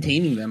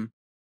maintaining them.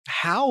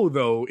 How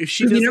though? If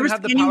she Because you doesn't never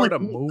have the see power anyone to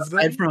else move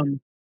aside them,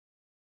 from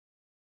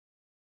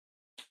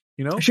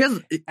you know, she has.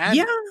 And-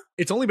 Yeah,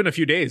 it's only been a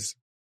few days.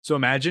 So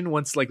imagine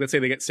once, like, let's say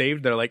they get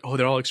saved, they're like, oh,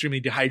 they're all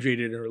extremely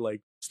dehydrated or like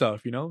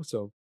stuff, you know.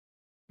 So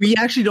we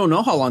actually don't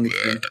know how long it's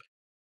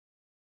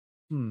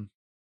been.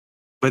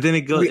 But then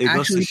it goes. We It goes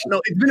actually to, don't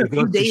know. It's been a it few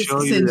goes to days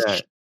show you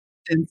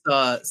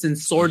that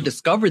since Sword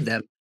discovered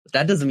them. But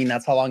that doesn't mean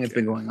that's how long it's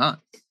been going on.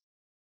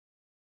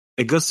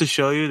 it goes to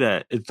show you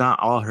that it's not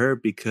all her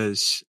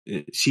because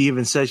she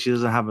even said she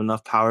doesn't have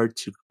enough power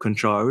to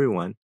control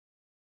everyone.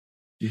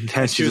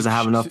 Hence, she doesn't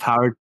have enough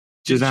power.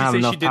 She doesn't have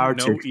enough power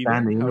to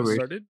expand the universe.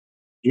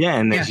 Yeah,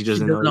 and then Yeah, she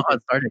doesn't know. how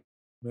it started.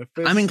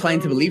 I'm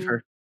inclined to believe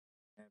her.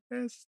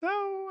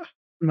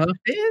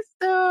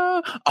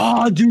 Mephisto.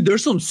 Oh, dude,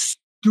 there's some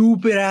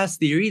stupid ass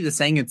theory that's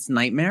saying it's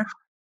Nightmare.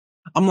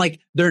 I'm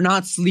like, they're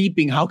not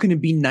sleeping. How can it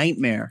be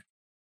Nightmare?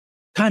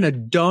 Kind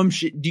of dumb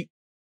shit.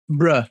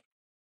 Bruh,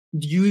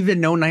 do you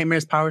even know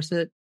Nightmare's power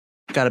set?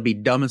 Gotta be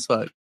dumb as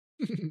fuck.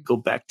 Go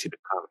back to the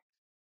comic.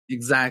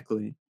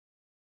 Exactly.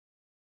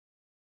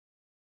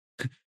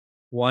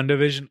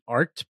 WandaVision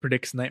art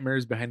predicts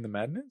nightmares behind the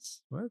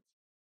madness. What?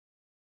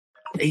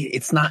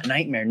 It's not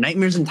Nightmare.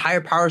 Nightmare's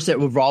entire power set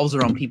revolves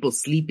around people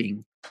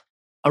sleeping,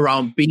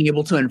 around being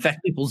able to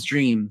infect people's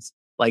dreams.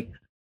 Like,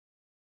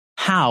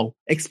 how?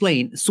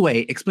 Explain. Sway,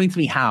 explain to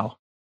me how.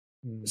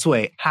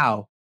 Sway,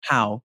 how?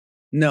 How?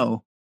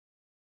 No.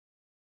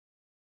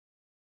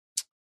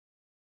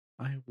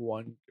 I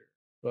wonder,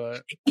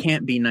 but It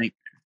can't be Nightmare.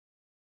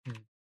 Hmm.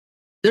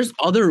 There's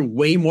other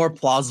way more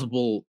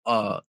plausible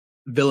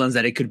villains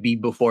that it could be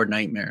before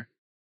Nightmare.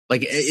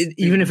 Like,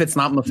 even if it's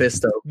not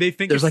Mephisto. they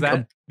think There's it's like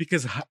that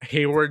because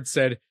Hayward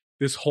said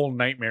this whole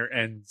nightmare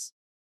ends.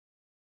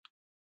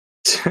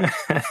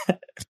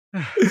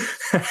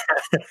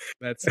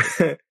 That's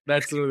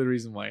literally the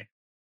reason why.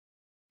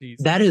 Jeez.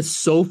 That is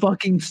so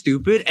fucking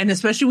stupid. And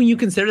especially when you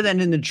consider that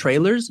in the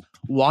trailers,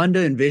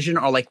 Wanda and Vision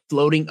are like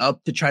floating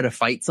up to try to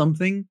fight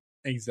something.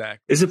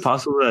 Exactly. Is it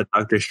possible that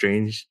Doctor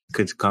Strange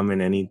could come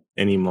in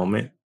any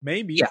moment?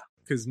 Maybe. Yeah.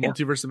 Because Yeah.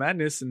 Multiverse of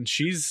Madness, and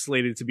she's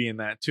slated to be in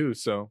that too.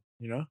 So,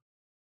 you know,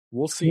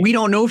 we'll see. We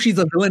don't know if she's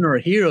a villain or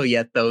a hero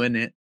yet, though, in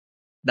it.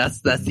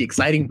 That's the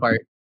exciting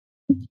part.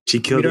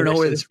 She killed. We don't know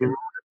where innocence.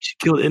 She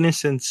killed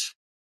innocence.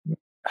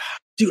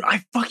 Dude,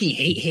 I fucking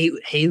hate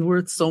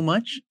Hayworth so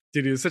much.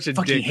 Dude, he was such a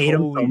Fucking dick. hate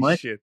him so Holy much.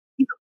 shit.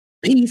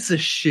 Piece of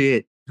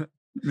shit.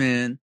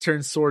 Man.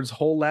 Turned Sword's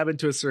whole lab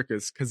into a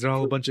circus because they're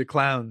all a bunch of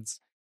clowns.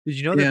 Did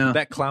you know that Yeah.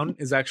 that clown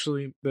is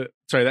actually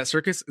that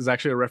circus is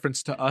actually a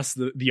reference to us,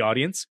 the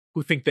audience,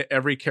 who think that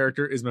every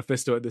character is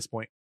Mephisto at this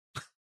point?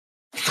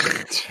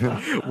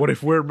 What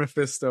if we're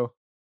Mephisto?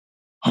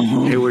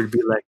 It would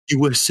be like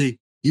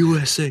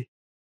USA.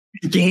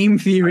 Game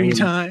theory I am-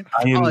 time.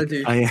 I am. Oh,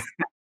 dude. I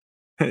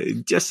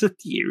am just a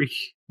theory.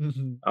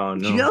 Mhm. Oh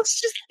no.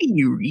 Just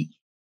theory.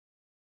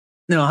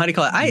 No, how do you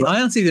call it? I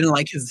honestly didn't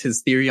like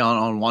his theory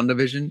on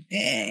WandaVision.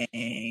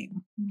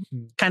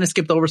 Kind of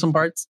skipped over some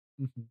parts,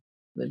 Mhm.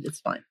 but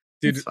it's fine.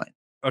 Dude, It's fine.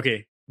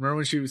 okay. Remember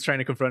when she was trying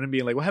to confront him,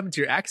 being like, "What happened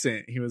to your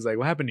accent?" He was like,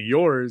 "What happened to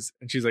yours?"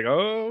 And she's like,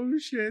 "Oh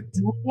shit."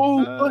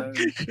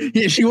 Shit.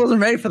 Yeah, she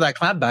wasn't ready for that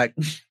clapback.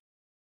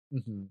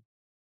 Mhm.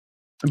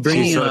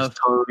 Bringing She's up.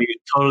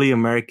 totally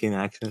American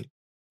accent.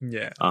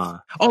 Yeah.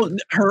 Oh,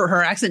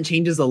 her accent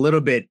changes a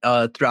little bit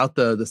throughout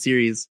the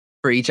series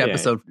for each Yeah.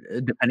 episode,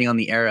 depending on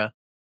the era.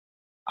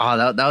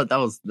 Oh,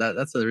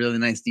 that's a really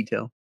nice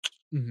detail.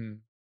 Mhm.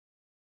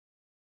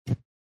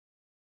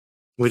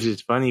 Which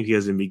is funny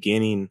because in the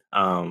beginning,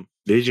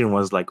 Vision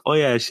was like, "Oh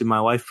yeah, she's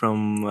my wife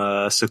from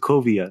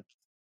Sokovia,"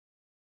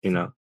 you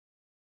know.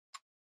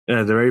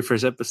 The very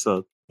first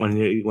episode when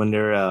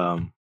they're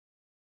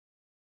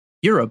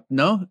Europe,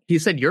 no, he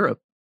said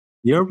Europe.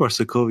 Europe or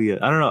Sokovia.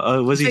 I don't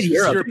know. Was He he said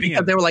Europe European.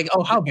 because they were like,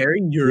 "Oh, how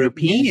very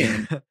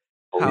European."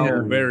 How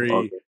yeah. very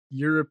Okay.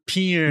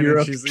 European.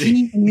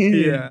 European.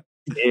 Yeah.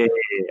 Yeah.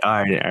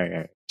 All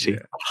right. See, Yeah.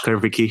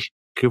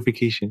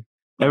 clarification.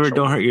 Ever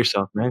don't hurt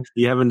yourself, man.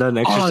 You haven't done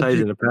exercise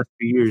dude. in the past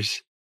few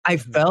years. I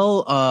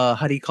fell.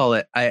 How do you call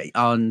it?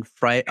 On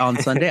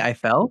Sunday, I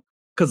fell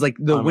because like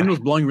the Oh, wind man. was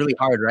blowing really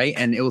hard, right?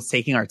 And it was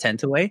taking our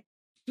tent away.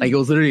 Like it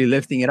was literally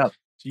lifting it up.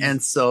 Jeez.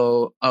 And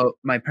so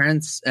my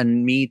parents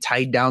and me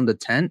tied down the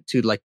tent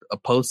to like a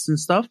post and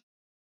stuff.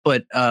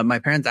 But my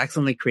parents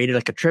accidentally created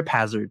like a trip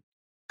hazard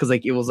because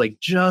like it was like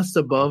just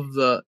above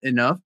the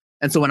enough.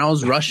 And so when I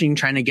was rushing,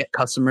 trying to get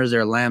customers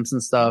their lamps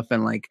and stuff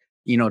and like,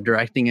 you know,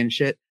 directing and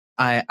shit,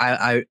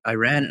 I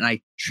ran and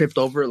I tripped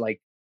over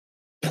like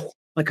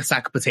a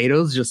sack of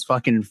potatoes, just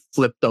fucking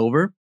flipped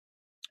over.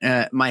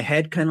 My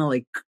head kind of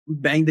like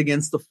banged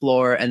against the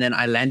floor and then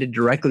I landed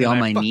directly on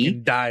my knee.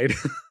 Died.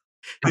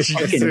 I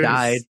fucking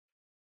died.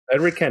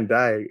 Edward can't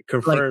die.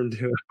 Confirmed.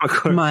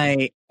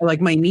 My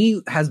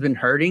knee has been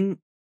hurting,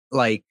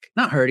 like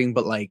not hurting,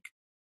 but like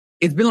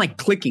it's been like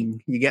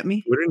clicking. You get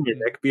me? Wouldn't your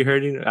neck be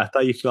hurting? I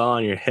thought you fell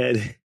on your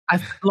head.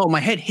 My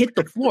head hit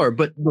the floor,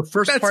 but the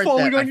first That's part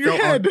falling that on I your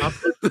felt head. on top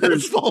of-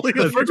 That's falling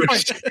on your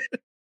head.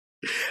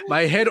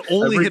 My head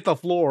only hit the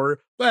floor.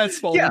 That's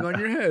falling on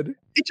your head.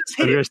 It just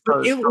hit it.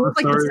 But it was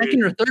like the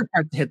second or third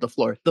part to hit the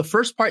floor. The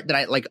first part that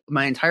I like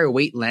my entire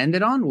weight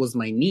landed on was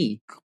my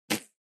knee.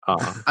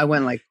 I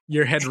went like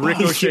your head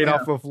ricocheted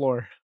off the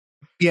floor.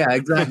 Yeah,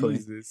 exactly.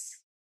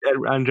 Jesus.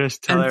 And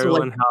just tell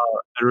everyone how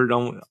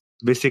Edward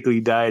basically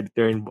died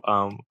during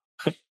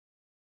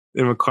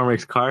in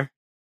McCormick's car.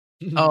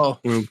 Oh,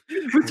 we've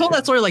told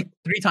that story like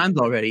 3 times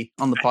already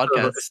on the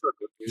podcast.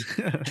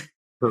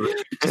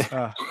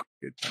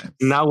 Good times.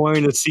 Not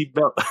wearing a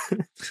seatbelt.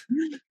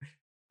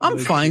 I'm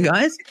fine,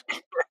 guys.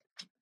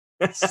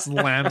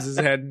 Slams his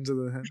head into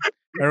the head.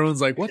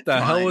 Everyone's like, "What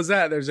the hell was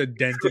that?" There's a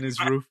dent in his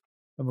roof.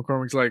 And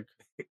McCormick's like,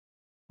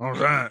 "All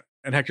right,"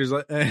 and Hector's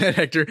like, and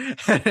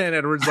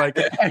Edward's like,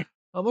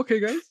 "I'm okay,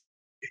 guys.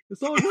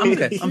 It's all good. I'm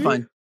okay. I'm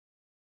fine.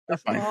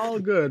 That's fine. All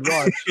good.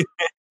 Watch.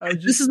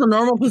 This is the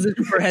normal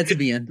position for a head to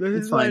be in.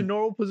 This is my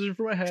normal position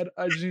for my head.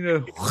 I just need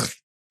to.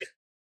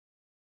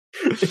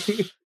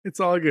 It's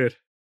all good.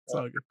 It's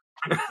all good.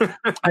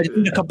 I just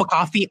need a cup of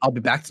coffee. I'll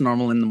be back to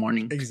normal in the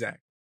morning.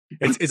 Exactly.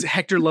 It's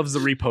Hector loves the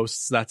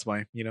reposts. That's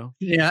why, you know.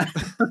 Yeah.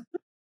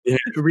 Your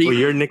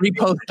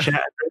repost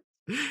chat.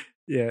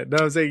 Yeah. No,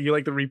 I was saying you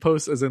like the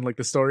reposts as in like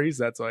the stories.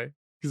 That's why.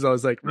 Because I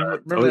was like,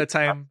 remember that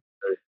time?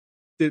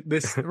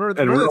 Remember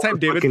the time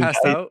David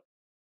passed out?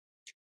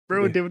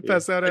 Remember when David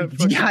passed out at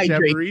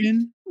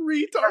dehydration?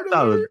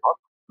 Retard.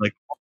 Like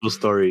multiple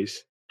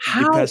stories.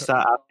 How? He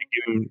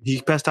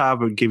passed out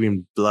after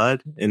giving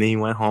blood, and then he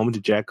went home to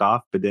jack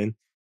off. But then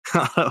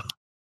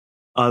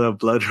all the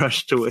blood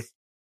rushed away.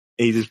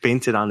 And he just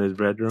fainted on his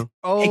bedroom.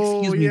 Oh,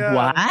 excuse me,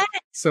 what?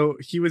 So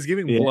he was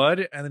giving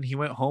blood, and then he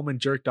went home and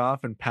jerked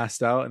off and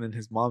passed out, and then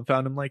his mom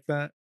found him like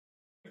that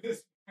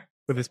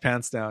with his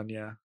pants down.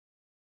 Yeah,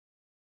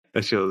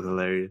 that shit was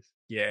hilarious.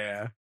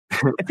 Yeah.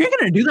 If you're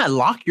gonna do that,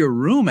 lock your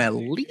room at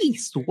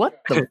least.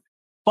 What the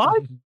fuck?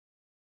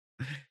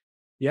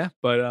 Yeah,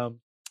 but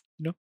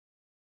no.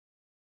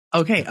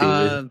 Okay,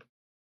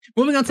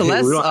 moving on to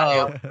less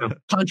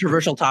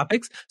controversial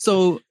topics.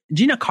 So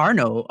Gina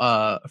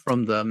Carano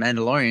from The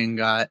Mandalorian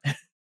got.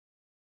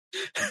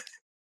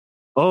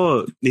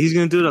 Oh, he's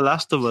gonna do The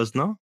Last of Us,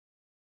 no?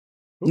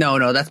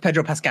 No, that's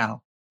Pedro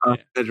Pascal.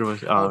 Pedro.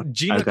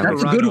 Gina That's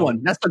Carano. a good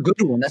one. That's the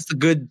good one. That's the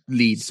good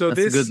lead. So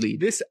that's the good lead.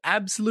 This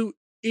absolute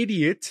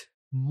idiot,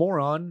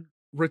 moron,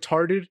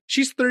 retarded.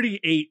 She's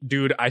 38,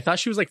 dude. I thought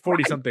she was like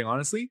 40 something.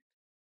 Honestly,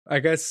 I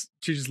guess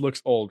she just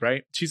looks old,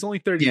 right? She's only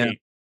 38,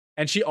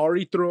 and she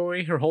already threw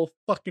away her whole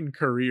fucking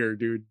career,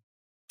 dude.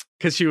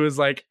 Because she was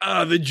like,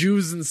 the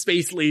Jews and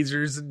space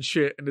lasers and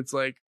shit, and it's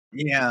like,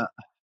 yeah,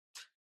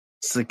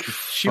 it's like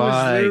she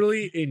was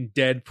literally in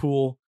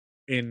Deadpool,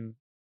 in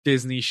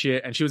Disney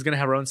shit, and she was gonna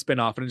have her own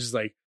spin-off, and it's just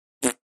like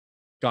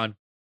gone.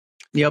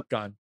 Yep,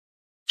 gone.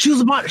 She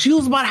was about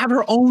to have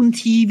her own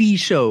TV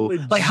show.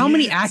 Legit. Like how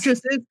many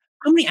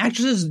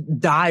actresses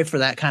die for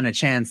that kind of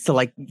chance to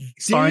like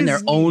star in their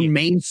own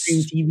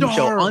mainstream TV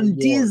show on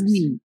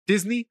Disney?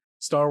 Disney,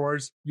 Star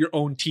Wars, your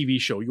own TV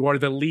show. You are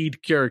the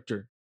lead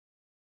character.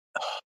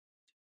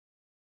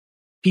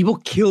 People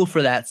kill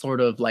for that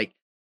sort of like.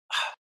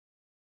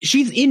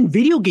 She's in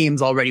video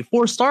games already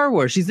for Star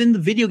Wars. She's in the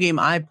video game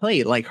I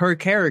played, like her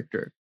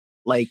character.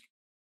 Like,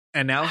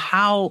 and now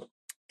how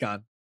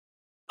gone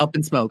up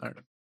in smoke.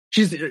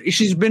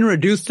 She's been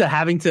reduced to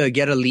having to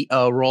get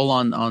a role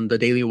on the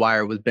Daily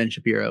Wire with Ben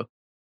Shapiro.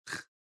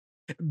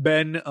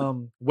 Ben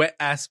wet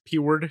ass P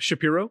word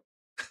Shapiro.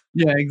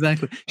 Yeah,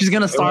 exactly. She's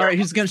gonna star.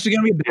 She's gonna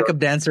be a backup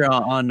dancer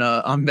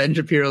on Ben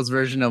Shapiro's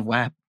version of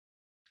WAP.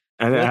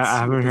 And I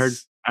haven't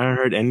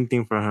heard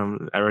anything from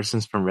him ever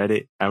since from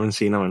Reddit. I haven't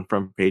seen him on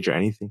front page or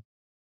anything.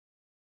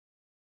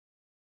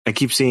 I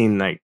keep seeing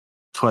like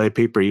Toilet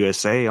Paper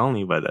USA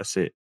only, but that's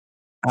it.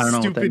 I don't know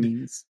what that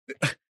means.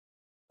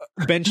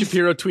 Ben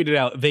Shapiro tweeted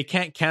out, "They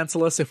can't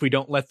cancel us if we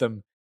don't let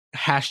them.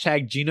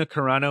 Hashtag Gina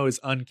Carano is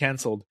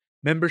uncanceled.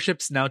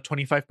 Memberships now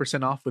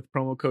 25% off with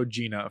promo code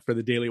Gina for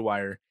the Daily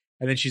Wire."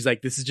 And then she's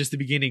like, "This is just the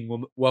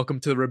beginning.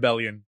 Welcome to the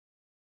rebellion."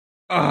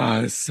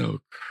 Ah, it's so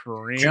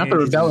crazy. You're not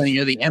the rebellion,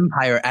 you're the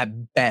empire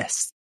at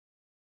best.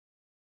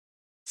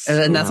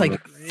 And that's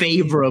like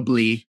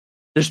favorably.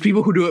 There's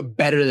people who do it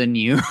better than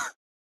you.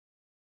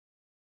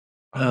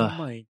 Oh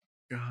my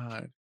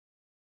God.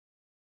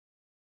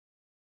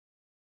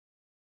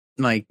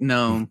 Like,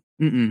 no.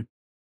 Mm-mm.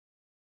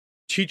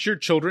 Teach your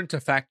children to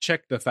fact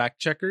check the fact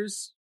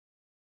checkers.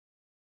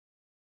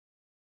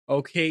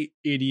 Okay,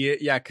 idiot.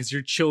 Yeah, because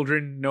your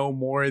children know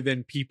more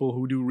than people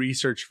who do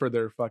research for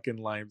their fucking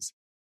lives.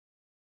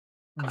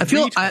 I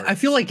feel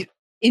like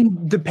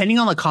depending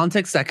on the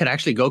context that could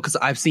actually go, because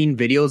I've seen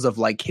videos of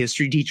like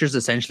history teachers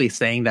essentially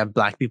saying that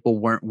black people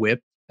weren't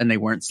whipped and they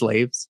weren't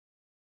slaves.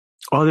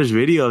 Oh, there's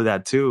video of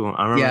that too.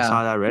 I remember I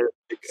saw that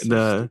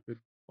Reddit.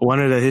 One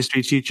of the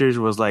history teachers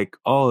was like,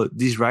 "Oh,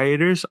 these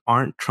rioters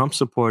aren't Trump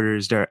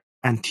supporters; they're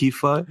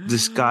Antifa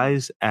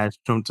disguised as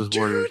Trump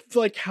supporters." Dude,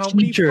 like how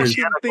many fucking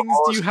things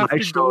do you have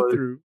to go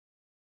through?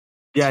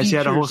 Yeah, she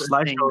had a whole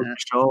slideshow to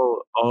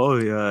show. Oh,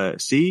 yeah.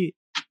 See,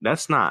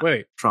 that's not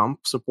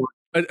Trump support.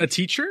 A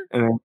teacher?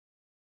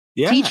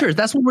 Yeah, teachers.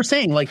 That's what we're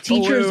saying. Like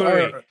teachers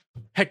are.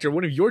 Hector,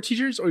 one of your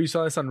teachers, or you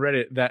saw this on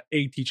Reddit that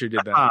a teacher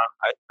did that? I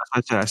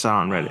saw it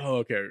on Reddit. Oh,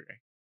 okay.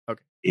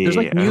 Yeah, there's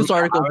like news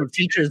articles of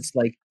teachers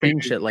like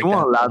saying shit like that. You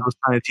won't allow those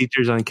kind of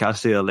teachers on Cal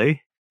State LA.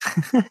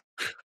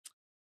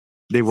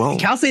 They won't.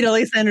 Cal State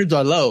LA standards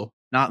are low,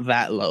 not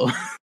that low.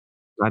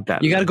 Not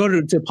that. You got to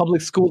go to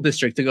public school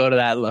district to go to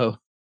that low.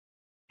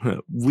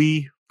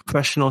 We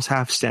professionals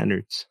have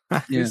standards.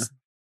 Yeah.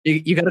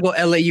 You got to go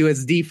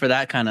LAUSD for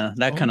that kind of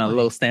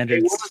low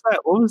standards.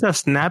 What was that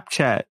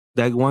Snapchat?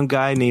 That one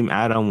guy named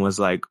Adam was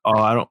like, "Oh,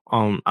 I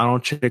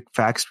don't check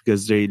facts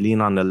because they lean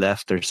on the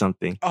left or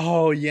something."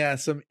 Oh yeah,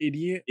 some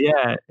idiot.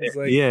 Yeah,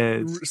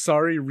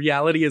 Sorry,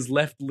 reality is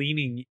left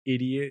leaning,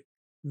 idiot.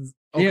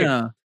 Okay.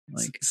 Yeah,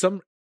 like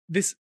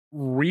this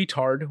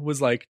retard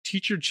was like,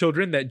 teach your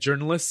children that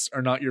journalists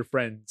are not your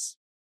friends.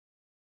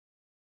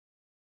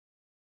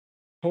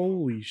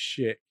 Holy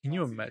shit! Can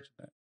you imagine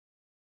that?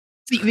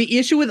 See, the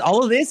issue with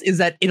all of this is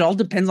that it all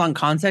depends on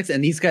context,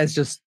 and these guys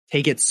just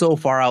take it so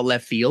far out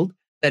left field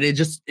that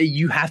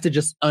you have to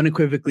just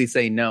unequivocally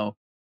say no.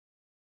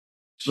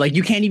 Like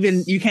you can't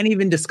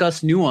even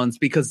discuss nuance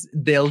because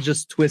they'll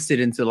just twist it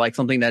into like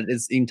something that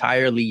is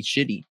entirely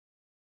shitty.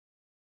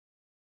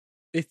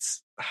 Like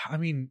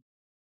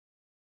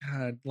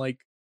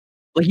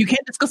you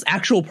can't discuss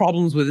actual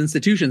problems with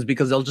institutions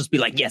because they'll just be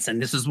like, yes,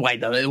 and this is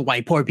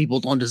why poor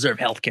people don't deserve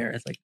healthcare.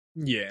 It's like,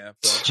 yeah,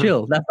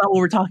 chill. That's not what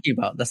we're talking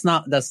about. That's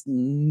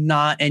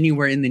not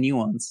anywhere in the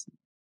nuance.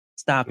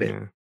 Stop it.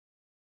 Yeah.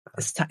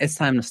 It's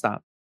time to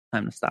stop.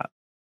 It's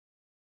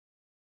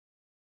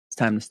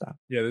time to stop.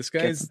 Yeah, this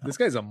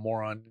guy's a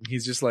moron.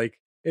 He's just like,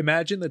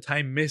 imagine the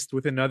time missed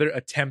with another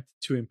attempt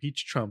to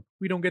impeach Trump.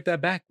 We don't get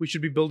that back. We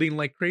should be building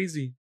like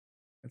crazy.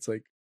 It's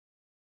like,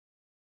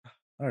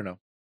 I don't know.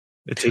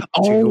 Take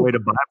away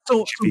the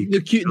so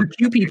the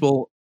Q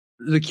people,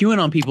 the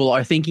QAnon people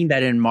are thinking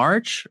that in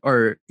March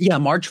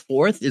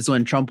 4th is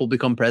when Trump will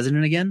become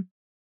president again.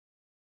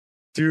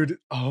 Dude,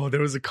 there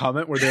was a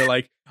comment where they're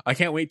like, I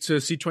can't wait to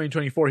see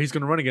 2024. He's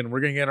going to run again. We're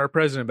going to get our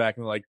president back.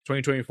 And like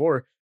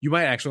 2024, you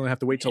might actually have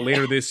to wait till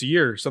later this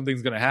year.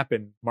 Something's going to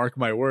happen. Mark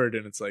my word.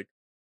 And it's like,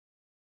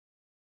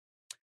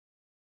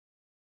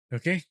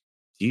 okay.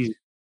 Jeez.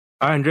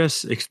 All right,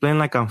 Andres, explain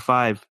like I'm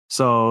 5.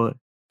 So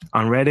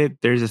on Reddit,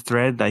 there's a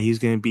thread that he's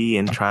going to be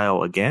in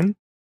trial again.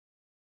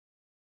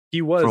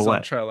 He was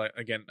on trial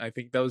again. I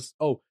think that was,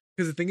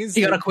 because the thing is,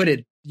 he got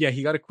acquitted. Yeah,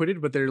 he got acquitted,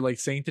 but they're like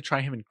saying to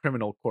try him in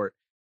criminal court.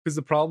 Because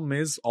the problem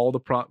is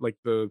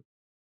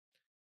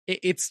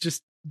it's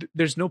just,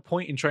 there's no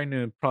point in trying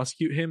to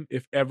prosecute him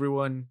if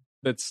everyone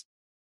that's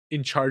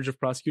in charge of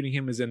prosecuting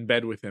him is in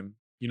bed with him.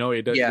 You know,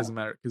 it doesn't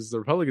matter because the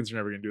Republicans are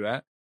never going to do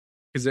that.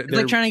 Because they're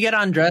like trying to get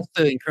Andres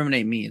to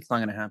incriminate me. It's not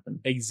going to happen.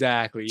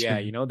 Exactly. Yeah.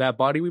 You know, that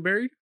body we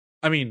buried?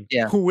 I mean,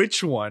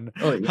 which one?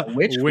 Oh, yeah.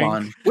 Which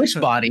one? Which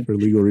body? For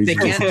legal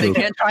reasons. They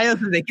can't try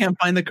us if they can't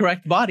find the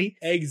correct body.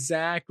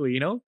 Exactly.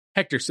 You know,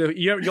 Hector. So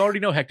you already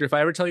know Hector. If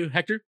I ever tell you,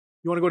 Hector,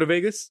 you want to go to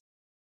Vegas?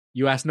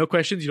 You ask no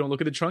questions. You don't look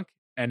at the trunk.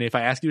 And if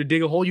I ask you to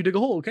dig a hole, you dig a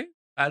hole. Okay,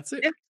 that's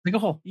it. Yeah, dig a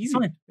hole. Easy.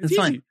 It's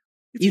fine.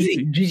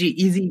 Easy.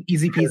 GG.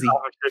 Easy peasy.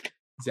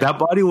 That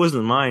body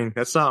wasn't mine.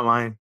 That's not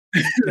mine.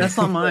 That's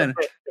not mine.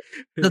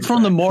 That's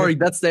from the morgue.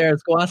 That's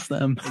theirs. Go ask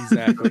them.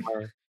 Exactly.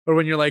 Or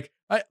when you're like,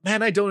 I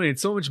donated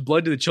so much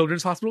blood to the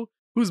children's hospital.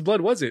 Whose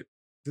blood was it?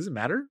 Does it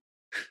matter?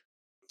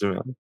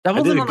 That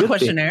wasn't on the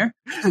questionnaire.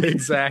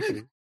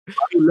 Exactly.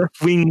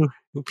 Left wing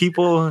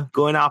people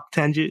going off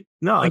tangent.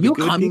 No, are you a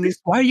communist?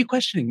 Why are you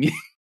questioning me?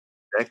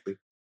 Exactly.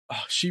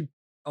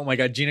 Oh my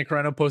God, Gina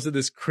Carano posted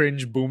this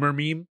cringe boomer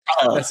meme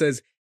that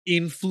says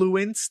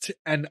influenced,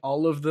 and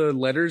all of the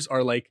letters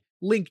are like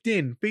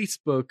LinkedIn,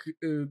 Facebook,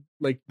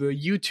 like the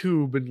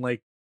YouTube, and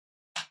like.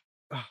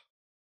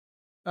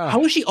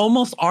 How is she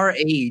almost our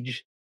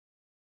age?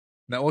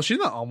 No, well, she's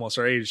not almost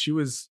our age. She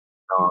was.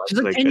 She's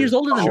like 10 years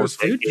older than us,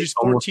 dude. She's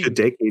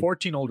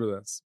 14 older than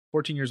us.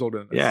 14 years older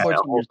than us. Yeah,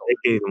 almost a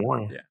decade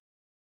more.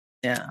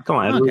 Yeah. Come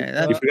on,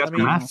 okay, you forgot the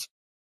math.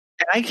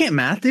 I can't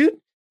math, dude.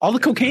 All the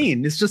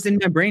cocaine is just in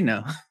my brain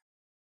now.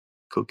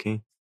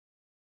 Cocaine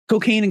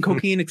and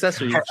cocaine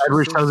accessories.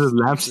 Edward sells his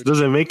lamps.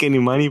 Doesn't make any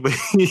money, but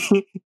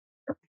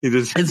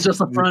it's just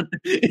a front.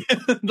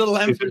 The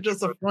lamps are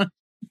just a front.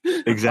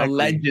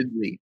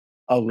 Exactly.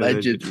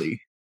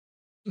 Allegedly.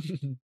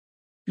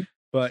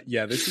 But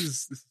yeah, this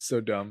is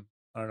so dumb.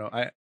 I don't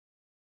know.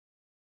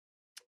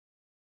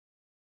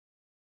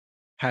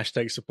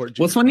 Hashtag support.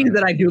 What's funny is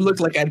that I do look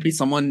like I'd be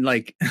someone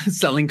like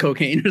selling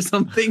cocaine or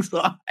something,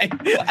 so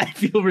I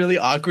feel really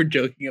awkward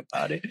joking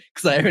about it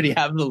because I already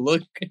have the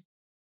look.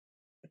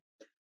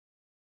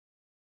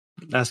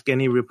 Ask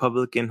any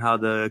Republican how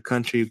the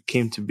country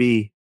came to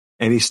be,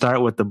 and they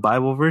start with the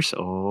Bible verse.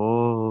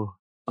 Oh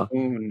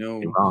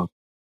no,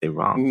 they're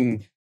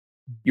wrong.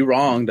 You're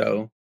wrong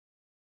though.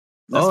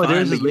 That's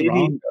there's a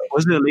lady.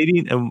 Was it a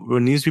lady, a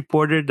news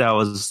reporter that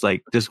was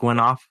like just went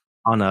off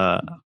on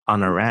a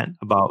rant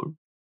about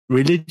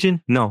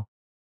religion? No,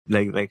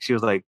 like she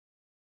was like,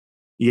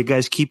 "You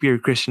guys keep your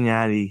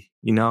Christianity,"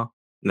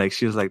 Like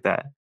she was like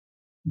that.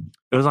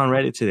 It was on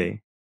Reddit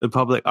today. The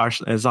public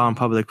is on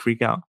public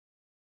freakout.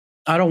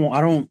 I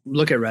don't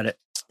look at Reddit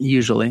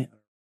usually.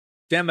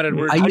 Damn it,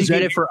 Edward! I use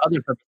Reddit for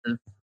other purposes.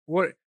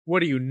 What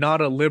are you,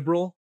 not a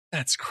liberal?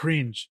 That's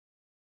cringe.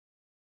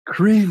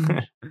 Cringe.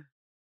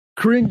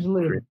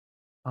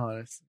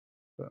 Honestly.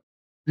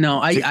 No,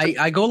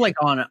 I go like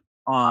on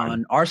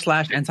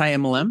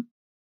r/anti-MLM.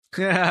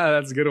 Yeah,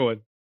 that's a good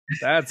one.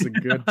 That's a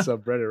good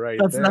subreddit right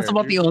there. That's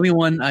about the only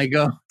one I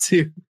go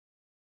to.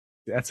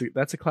 That's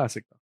a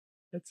classic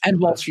though. And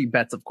Wall Street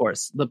Bets, of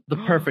course. The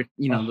perfect,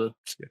 Yes.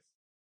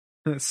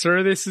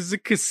 Sir, this is a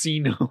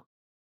casino.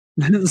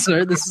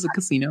 Sir, this is a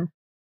casino.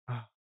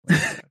 Oh,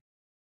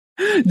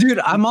 dude,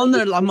 I'm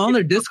on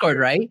their Discord,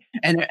 right?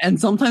 And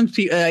sometimes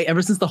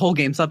ever since the whole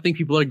GameStop thing,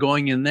 people are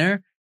going in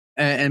there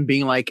and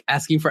being like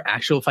asking for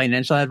actual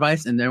financial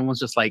advice, and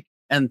everyone's just like,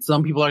 and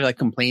some people are like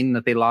complaining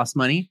that they lost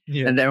money,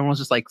 and everyone's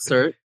just like,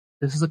 "Sir,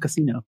 this is a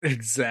casino."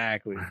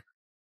 Exactly.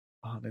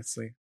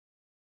 Honestly,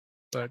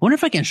 but I wonder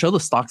if I can show the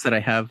stocks that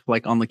I have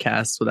like on the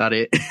cast without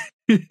it.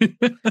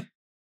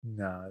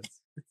 No,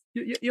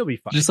 you'll be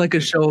fine. Just like a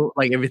show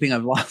like everything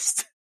I've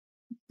lost.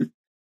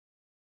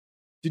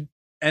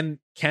 And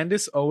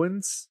Candace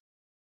Owens,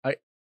 have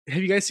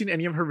you guys seen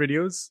any of her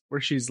videos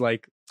where she's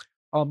like,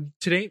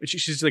 today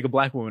she's like a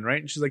black woman, right?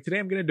 And she's like, today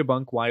I'm going to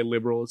debunk why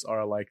liberals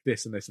are like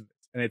this and this and this.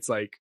 And it's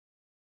like,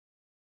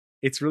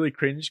 it's really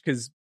cringe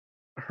because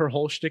her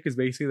whole shtick is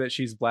basically that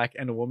she's black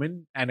and a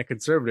woman and a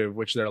conservative,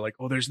 which they're like,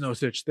 oh, there's no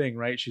such thing,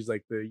 right? She's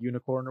like the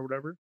unicorn or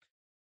whatever.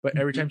 But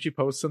every time she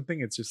posts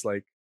something, it's just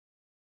like,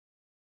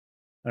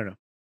 I don't know.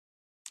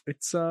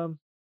 It's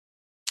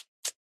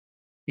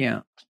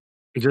yeah.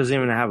 It doesn't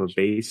even have a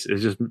base.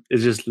 It's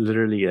just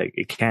literally like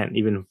it can't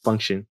even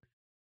function.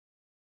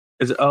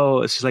 It's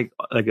just like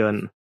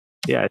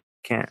it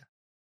can't.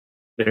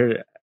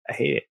 I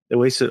hate it. A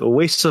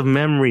waste of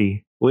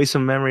memory. Waste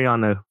of memory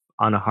on a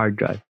hard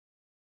drive.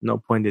 No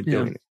point in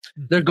doing it.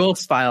 They're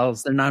ghost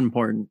files. They're not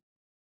important.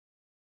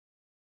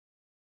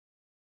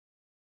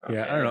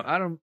 Yeah, I don't know.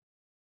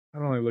 I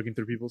don't like looking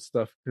through people's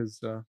stuff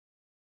because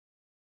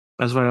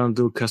that's why I don't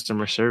do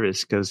customer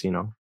service because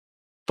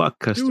fuck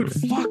customers.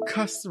 Dude, fuck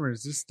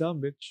customers. This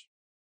dumb bitch.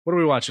 What are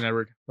we watching,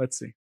 Edward? Let's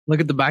see. Look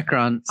at the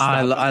background.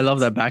 I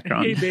love that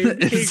background. Hey,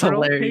 baby. It's hey,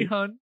 girl. hilarious. Hey,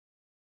 hun.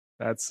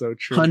 That's so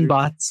true. Hun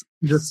bots.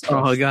 Just,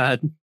 oh,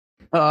 God.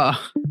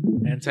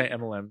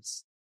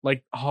 Anti-MLMs.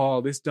 Like,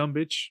 this dumb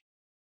bitch.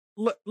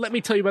 Let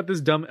me tell you about this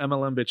dumb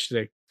MLM bitch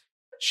today.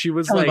 She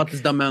was Tell me about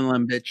this dumb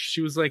MLM bitch.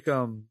 She was like,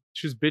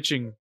 she was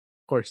bitching, of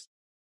course.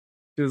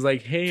 She was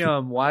like, hey,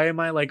 why am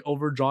I like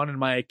overdrawn in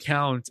my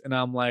account? And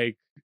I'm like,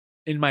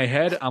 in my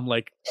head, I'm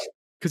like,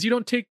 because you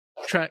don't keep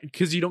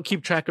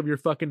track of your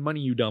fucking money,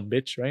 you dumb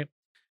bitch, right?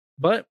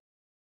 But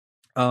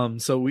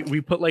so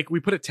we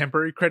put a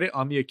temporary credit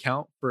on the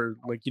account for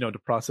like, to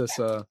process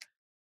the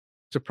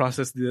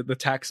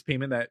tax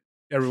payment that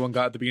everyone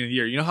got at the beginning of the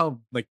year. You know how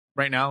like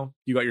right now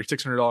you got your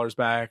 $600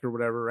 back or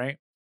whatever, right?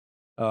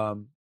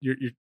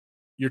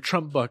 Your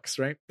Trump bucks,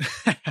 right?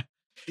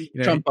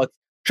 Trump bucks.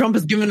 Trump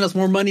has given us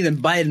more money than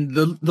Biden.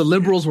 The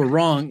liberals were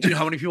wrong. Do you know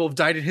how many people have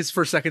died in his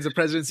first seconds of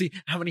presidency?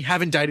 How many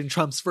haven't died in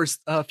Trump's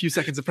first few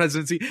seconds of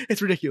presidency?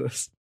 It's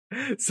ridiculous.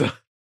 So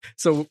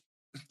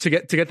to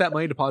get that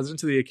money deposited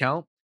into the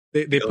account,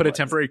 they put a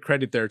temporary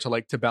credit there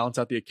to balance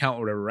out the account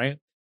or whatever, right?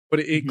 But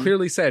it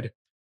clearly said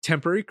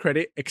temporary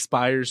credit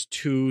expires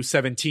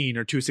 2/17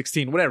 or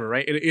 2/16, whatever,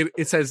 right?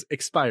 It says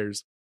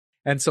expires.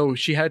 And so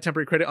she had a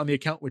temporary credit on the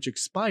account, which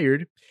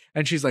expired.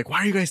 And she's like, why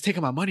are you guys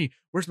taking my money?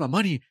 Where's my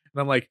money?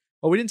 And I'm like,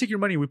 oh, we didn't take your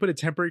money. We put a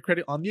temporary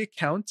credit on the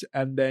account.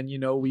 And then,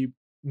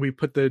 we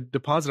put the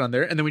deposit on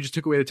there. And then we just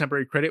took away the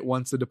temporary credit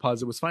once the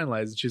deposit was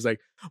finalized. And she's like,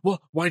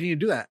 well, why didn't you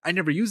do that? I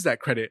never used that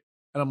credit.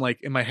 And I'm like,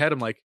 in my head, I'm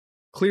like,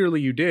 clearly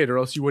you did, or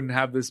else you wouldn't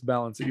have this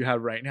balance that you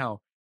have right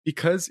now.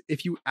 Because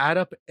if you add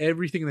up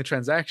everything in the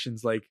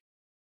transactions, like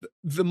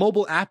the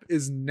mobile app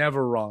is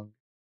never wrong.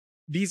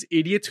 These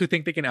idiots who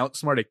think they can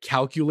outsmart a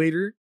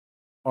calculator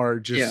are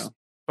just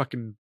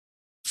fucking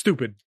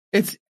stupid.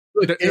 It's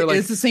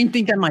the same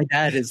thing that my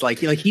dad is like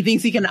he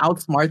thinks he can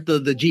outsmart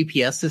the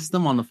GPS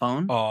system on the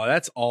phone. Oh,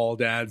 that's all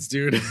dads,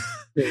 dude.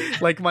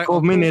 Like my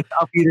 12 minutes,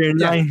 I'll be there in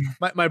 9.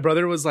 My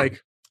brother was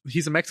like,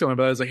 he's a Mexican,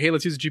 but I was like, hey,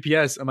 let's use a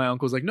GPS. And my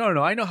uncle was like, no,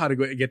 I know how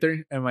to get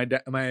there. And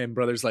my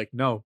brother's like,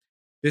 no,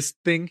 This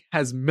thing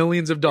has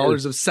millions of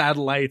dollars of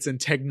satellites and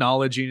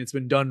technology, and it's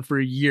been done for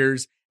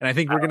years. And I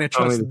think we're going to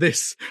trust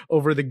this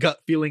over the gut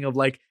feeling of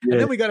like, and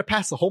then we got to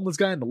pass the homeless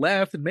guy on the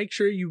left and make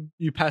sure you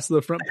pass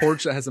the front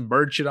porch that has some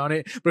bird shit on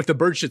it. But if the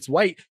bird shit's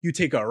white, you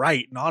take a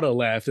right, not a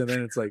left. And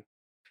then it's like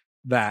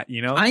that,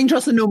 you know? I ain't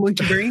trusting no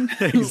monkey brain.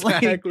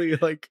 Exactly.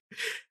 like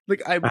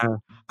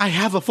I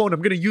have a phone.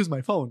 I'm going to use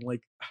my phone.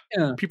 Like,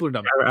 people are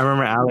dumb. I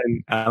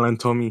remember Alan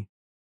told me,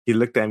 he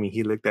looked at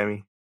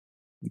me.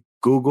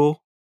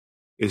 Google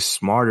is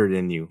smarter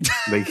than you.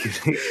 Like,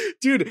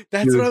 dude,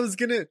 that's what I was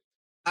going to.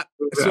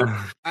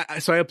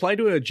 So I applied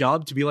to a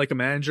job to be like a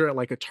manager at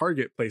like a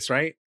Target place,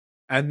 right?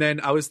 And then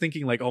I was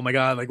thinking like, oh my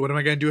God, like what am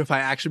I going to do if I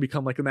actually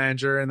become like a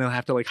manager and then I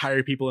have to like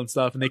hire people and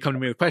stuff and they come to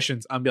me with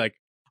questions? I'm be like,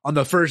 on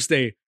the first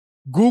day,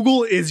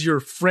 Google is your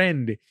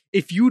friend.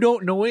 If you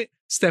don't know it,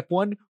 step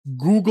 1,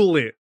 Google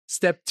it.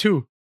 Step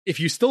 2, if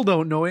you still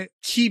don't know it,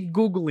 keep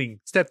Googling.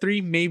 Step 3,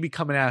 maybe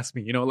come and ask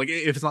me, you know, like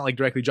if it's not like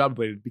directly job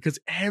related, because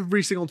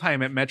every single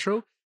time at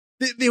Metro,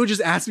 they would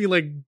just ask me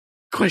like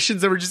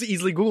questions that were just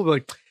easily Googled.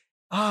 Like,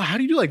 how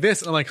do you do like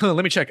this? And I'm like,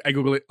 let me check. I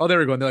Google it. Oh, there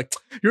we go. And they're like,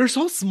 you're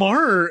so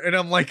smart. And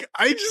I'm like,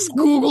 I just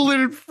Googled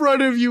it in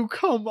front of you.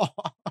 Come on.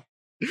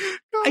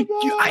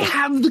 I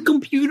have the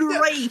computer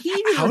right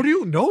here. How do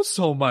you know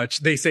so much?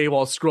 They say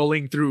while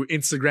scrolling through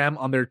Instagram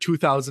on their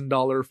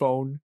 $2,000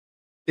 phone.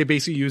 They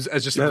basically use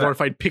as just a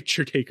glorified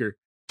picture taker.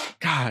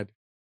 God.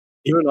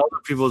 Even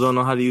older people don't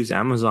know how to use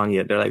Amazon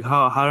yet. They're like,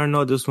 how do I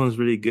know this one's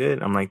really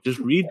good? I'm like, just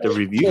read the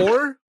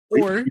review.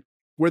 Or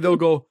where they'll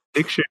go,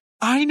 picture.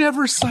 I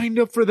never signed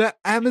up for that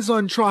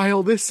Amazon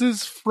trial. This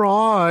is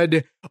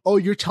fraud. Oh,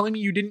 you're telling me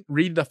you didn't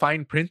read the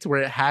fine print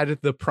where it had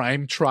the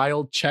Prime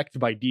trial checked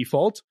by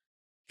default?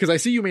 Because I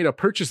see you made a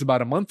purchase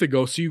about a month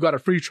ago, so you got a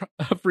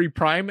free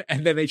Prime,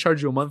 and then they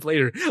charge you a month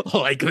later,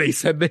 like they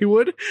said they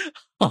would.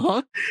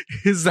 Huh?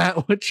 Is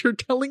that what you're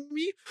telling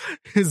me?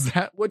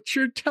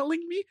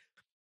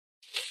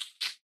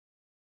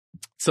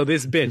 So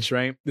this bitch,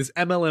 right? This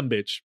MLM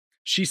bitch,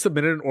 she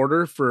submitted an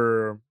order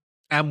for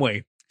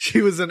Amway.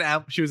 She was in the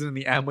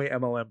Amway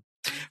MLM.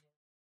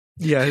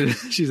 Yeah,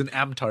 she's an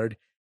Amtard.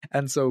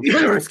 And so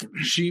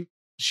she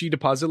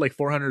deposited like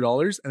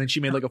 $400 and then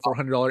she made like a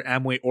 $400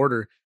 Amway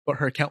order, but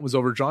her account was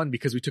overdrawn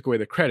because we took away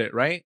the credit,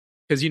 right?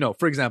 Because, you know,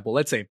 for example,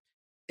 let's say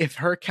if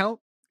her account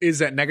is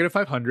at negative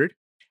 500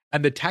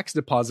 and the tax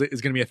deposit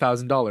is going to be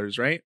 $1,000,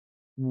 right?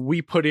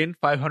 We put in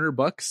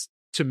 $500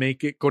 to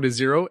make it go to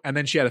zero, and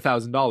then she had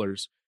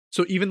 $1,000.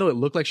 So even though it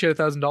looked like she had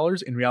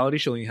 $1,000, in reality,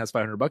 she only has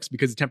 $500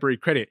 because it's temporary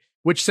credit,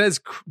 which says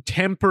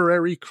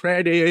temporary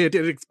credit,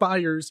 it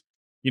expires,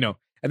 you know.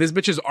 And this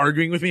bitch is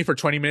arguing with me for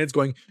 20 minutes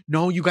going,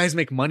 no, you guys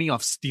make money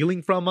off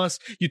stealing from us.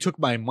 You took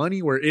my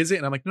money. Where is it?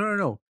 And I'm like,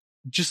 no.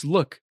 Just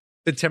look,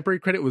 the temporary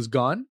credit was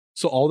gone.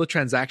 So all the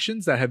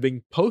transactions that have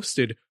been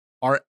posted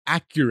are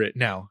accurate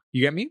now.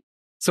 You get me?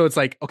 So it's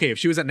like, okay, if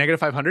she was at negative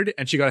 500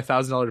 and she got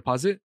 $1,000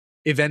 deposit,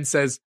 it then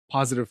says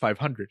positive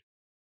 500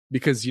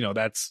 because, you know,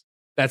 that's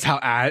how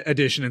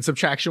addition and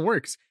subtraction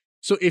works.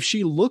 So if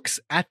she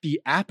looks at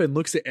the app and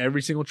looks at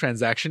every single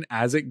transaction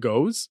as it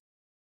goes,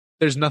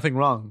 there's nothing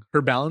wrong.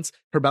 Her balance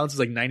is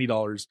like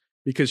 $90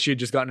 because she had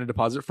just gotten a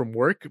deposit from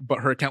work, but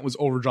her account was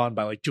overdrawn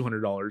by like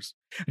 $200.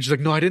 And she's like,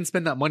 no, I didn't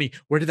spend that money.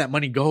 Where did that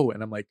money go?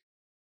 And I'm like,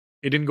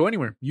 it didn't go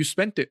anywhere. You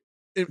spent it.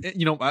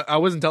 You know, I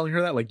wasn't telling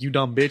her that, like, you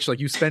dumb bitch, like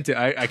you spent it.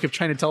 I kept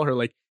trying to tell her,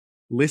 like,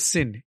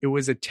 listen, it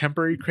was a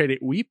temporary credit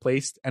we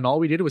placed, and all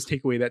we did was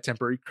take away that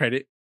temporary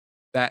credit.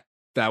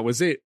 That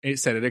was it. It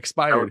said it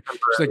expired.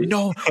 She's like,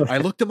 no, I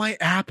looked at my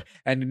app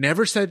and it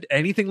never said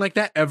anything like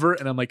that ever.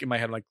 And I'm like, in my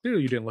head, I'm like,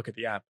 clearly you didn't look at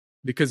the app,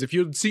 because if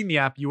you had seen the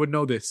app, you would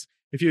know this.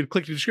 If you had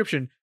clicked the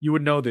description, you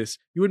would know this.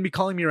 You wouldn't be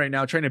calling me right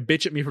now trying to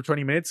bitch at me for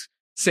 20 minutes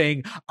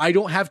saying, I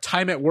don't have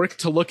time at work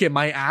to look at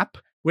my app,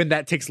 when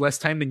that takes less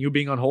time than you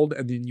being on hold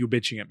and then you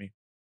bitching at me.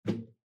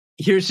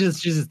 Here's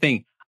just the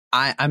thing.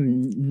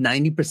 I'm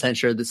 90%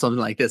 sure that something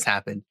like this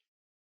happened.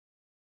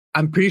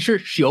 I'm pretty sure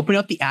she opened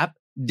up the app,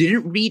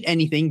 didn't read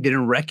anything,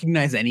 didn't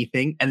recognize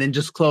anything, and then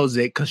just closed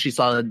it because she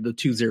saw the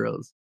 2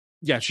 zeros.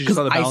 Yeah, she just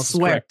saw the balance. I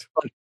swear,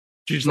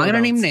 I'm not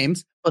gonna name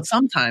names, but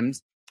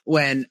sometimes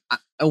when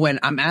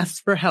I'm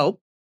asked for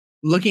help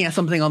looking at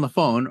something on the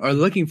phone or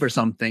looking for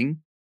something,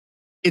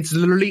 it's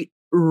literally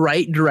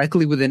right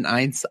directly within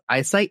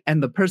eyesight,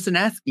 and the person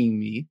asking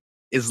me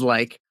is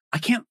like, I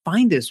can't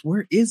find this.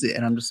 Where is it?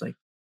 And I'm just like,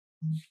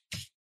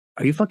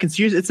 are you fucking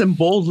serious? It's in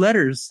bold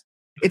letters.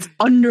 It's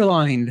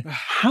underlined.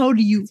 How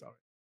do you...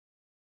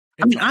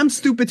 I mean, I'm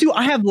stupid too.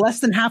 I have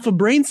less than half a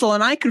brain cell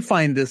and I could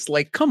find this.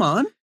 Like, come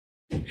on.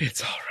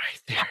 It's all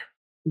right there.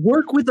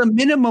 Work with a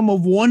minimum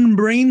of 1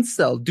 brain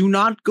cell. Do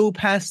not go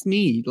past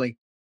me. Like,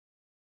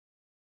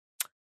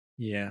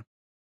 yeah.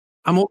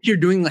 I'm over here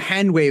doing the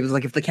hand waves,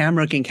 like if the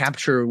camera can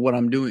capture what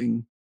I'm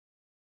doing.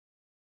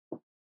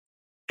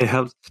 It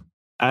helps.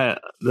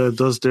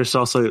 There's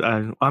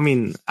also, I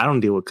mean, I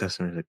don't deal with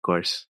customers, of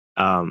course.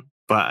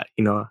 But,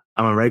 you know,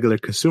 I'm a regular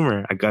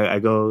consumer. I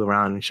go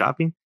around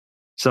shopping.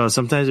 So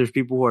sometimes there's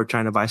people who are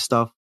trying to buy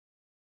stuff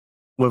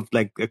with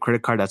like a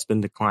credit card that's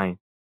been declined.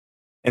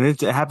 And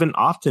it happened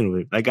often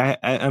with, like,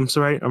 I'm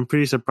sorry, I'm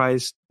pretty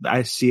surprised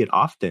I see it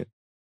often,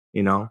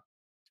 you know?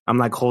 I'm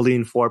like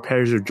holding 4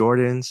 pairs of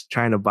Jordans,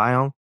 trying to buy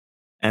them.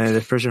 And then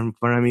the person in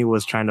front of me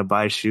was trying to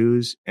buy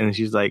shoes. And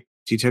she's like,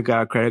 she took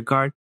out a credit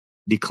card,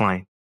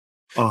 decline.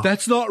 Oh,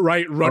 That's not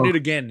right. Run it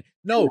again.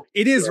 No,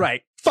 it is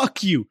right.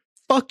 Fuck you.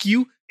 Fuck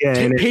you.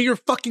 yeah. Pay your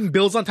fucking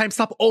bills on time.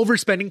 Stop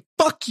overspending.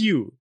 Fuck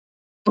you.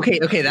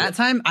 Okay. That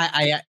time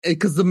I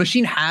because the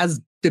machine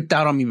has dipped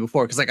out on me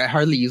before because like I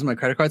hardly use my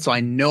credit card, so I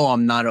know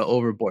I'm not an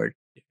overboard.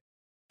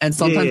 And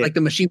sometimes like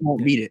the machine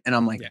won't read it, and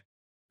I'm like,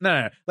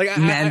 no. Like,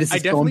 man, this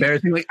is so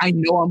embarrassing. Like, I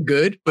know I'm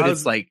good, but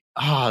it's like,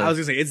 I was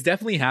gonna say it's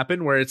definitely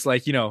happened where it's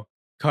like, you know,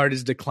 card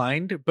is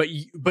declined, but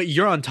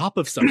you're on top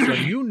of stuff, so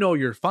you know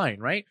you're fine,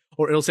 right?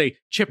 Or it'll say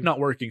chip not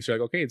working, so you're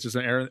like, okay, it's just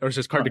an error, or it's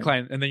just card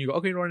decline, and then you go,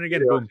 okay, run it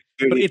again, boom.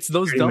 But it's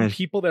those dumb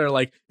people that are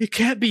like, it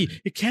can't be.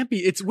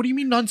 It's what do you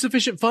mean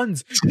non-sufficient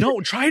funds?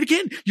 No, try it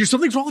again.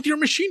 Something's wrong with your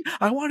machine.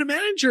 I want a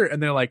manager,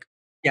 and they're like,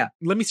 yeah,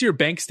 let me see your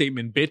bank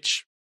statement,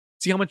 bitch.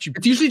 See how much you.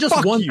 It's usually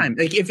just one time.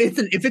 Like if it's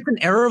an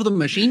error of the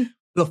machine,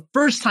 the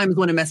first time is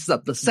when it messes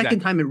up. The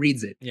second time it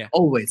reads it. Yeah,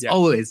 always.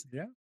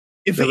 Yeah.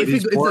 If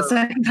the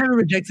second time it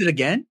rejects it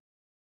again,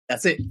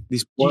 that's it.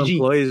 These poor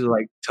employees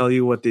like tell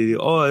you what they do.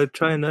 Oh,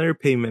 try another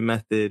payment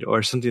method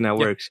or something that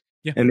works.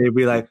 Yeah. And they'd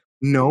be like,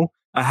 no,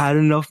 I had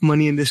enough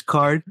money in this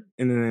card.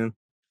 And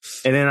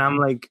then I'm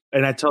like,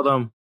 and I tell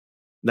them,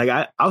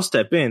 like, I'll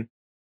step in.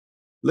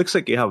 Looks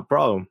like you have a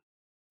problem.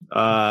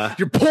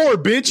 You're poor,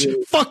 bitch. Yeah.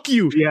 Fuck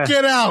you. Yeah.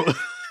 Get out.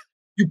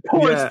 You're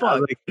poor as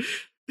fuck.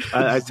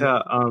 I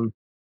tell,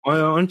 why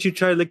don't you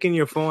try licking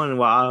your phone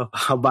while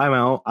I'll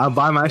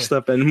buy my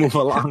stuff and move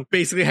along.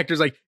 Basically, Hector's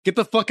like, get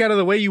the fuck out of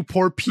the way, you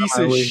poor piece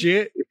of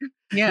shit.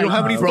 Yeah, you don't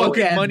have any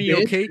fucking money,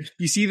 bitch. Okay?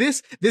 You see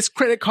this? This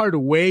credit card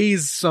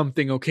weighs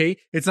something, okay?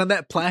 It's not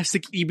that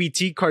plastic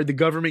EBT card the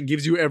government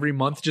gives you every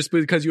month just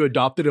because you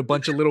adopted a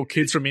bunch of little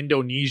kids from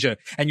Indonesia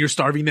and you're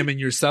starving them in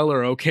your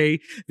cellar, okay?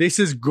 This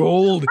is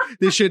gold.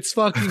 This shit's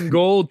fucking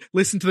gold.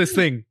 Listen to this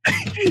thing.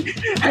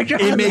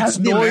 It makes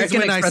noise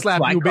when I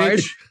slap you,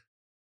 bitch.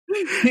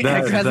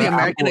 I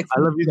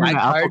love using the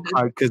Apple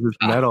card because it's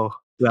metal.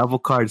 The Apple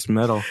card's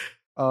metal.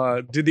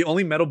 Dude, the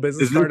only metal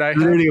business card I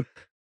have.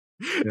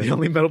 The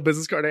only metal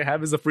business card I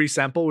have is a free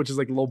sample, which is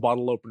like a little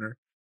bottle opener.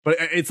 But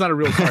it's not a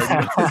real card. You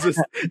know?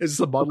 It's just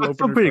a bottle opener.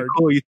 It's pretty card.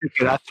 Cool. You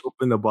take it out to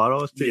open the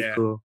bottle. It's pretty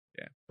cool.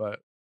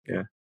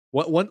 Yeah,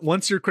 but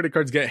once your credit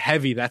cards get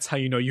heavy, that's how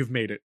you know you've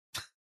made it.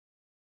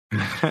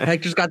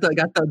 Hector's got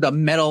the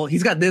metal.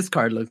 He's got this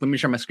card. Look, let me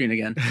share my screen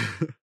again.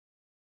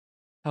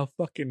 How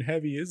fucking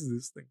heavy is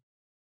this thing?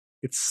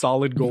 It's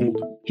solid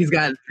gold. He's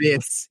got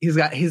this. He's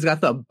got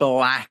the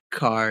black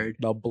card.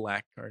 The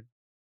black card.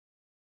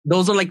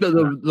 Those are like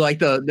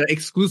the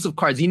exclusive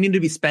cards. You need to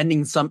be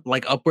spending some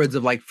like upwards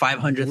of like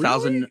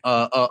 500,000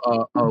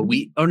 a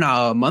week or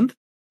a month.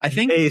 I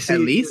think at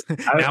least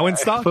now in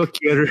stock.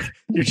 You're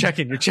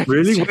checking.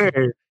 Really?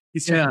 Where?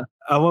 Yeah.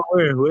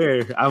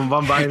 Where? I'm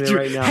buying it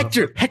right now.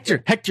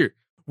 Hector.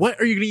 What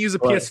are you going to use a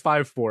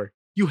PS5 for?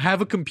 You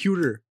have a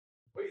computer.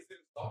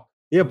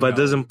 Yeah, but it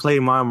doesn't play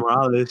Miles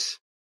Morales.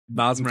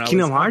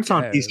 Kingdom Hearts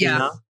on PC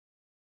now.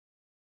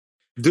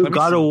 Dude,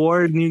 God of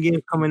War, new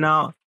game coming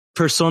out.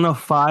 Persona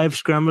 5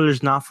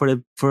 Scrambler's not for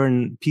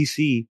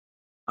PC.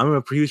 I'm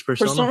a huge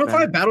Persona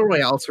 5 Battle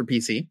Royale's for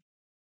PC.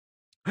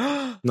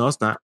 No,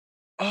 it's not.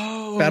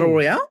 Oh, Battle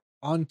Royale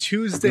on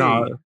Tuesday.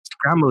 No,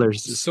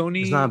 Scramblers.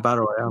 Sony. It's not a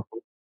Battle Royale.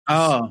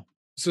 Oh,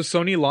 so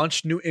Sony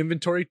launched new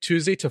inventory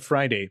Tuesday to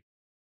Friday.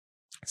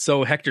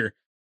 So Hector,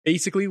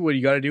 basically, what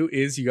you got to do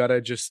is you got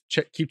to just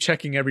keep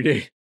checking every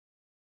day.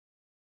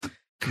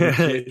 Keep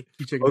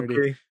checking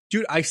every day.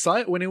 Dude, I saw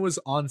it when it was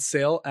on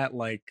sale at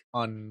like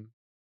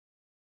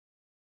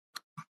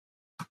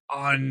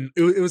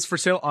it was for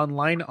sale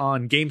online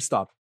on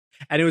GameStop,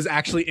 and it was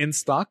actually in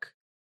stock,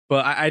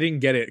 but I didn't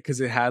get it because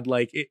it had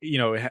like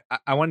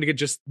I wanted to get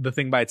just the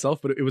thing by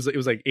itself, but it was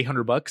like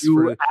 $800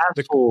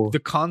 for the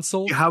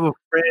console. You have a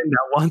friend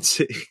that wants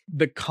it.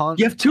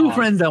 You have two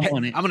friends that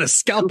want it. I'm gonna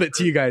scalp it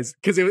to you guys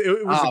because it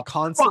was a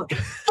console.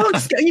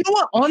 Fuck, you know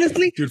what?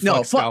 Honestly, dude,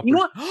 no. Fuck, you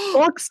know what?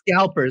 Fuck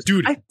scalpers,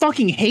 dude. I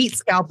fucking hate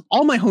scalpers.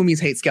 All my homies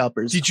hate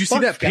scalpers. Did you see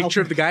that picture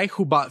of the guy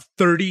who bought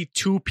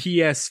 32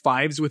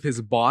 PS5s with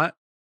his bot?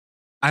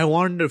 I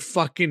wanted to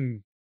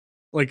fucking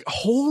like,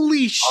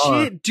 holy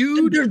shit,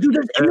 dude. There's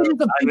images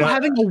of people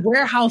having a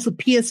warehouse of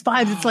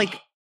PS5s. It's like,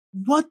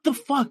 what the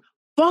fuck?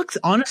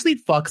 Honestly,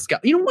 fuck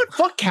scalp. You know what?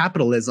 Fuck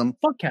capitalism.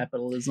 Fuck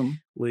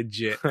capitalism.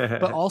 Legit.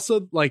 But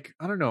also, like,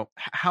 I don't know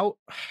how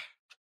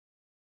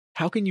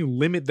can you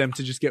limit them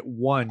to just get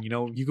one? You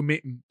know, you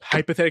can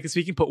hypothetically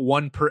speaking, put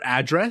one per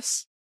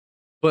address,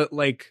 but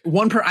like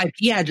one per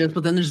IP address.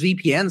 But then there's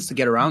VPNs to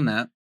get around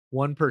that.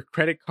 One per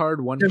credit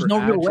card, There's no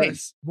address, real way.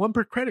 One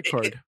per credit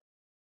card.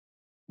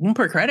 One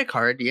per credit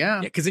card, yeah.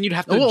 Yeah, because then you'd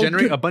have to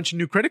generate a bunch of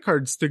new credit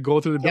cards to go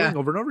through the billing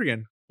over and over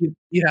again.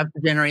 You'd have to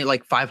generate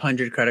like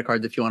 500 credit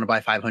cards if you want to buy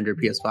 500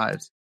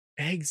 PS5s.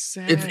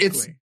 Exactly.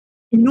 It's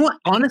you know what?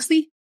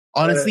 Honestly,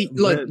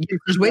 look,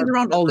 there's ways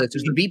around all this.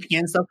 There's the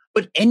VPN stuff,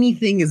 but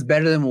anything is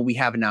better than what we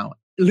have now.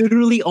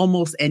 literally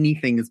almost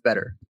anything is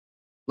better.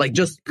 Like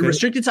just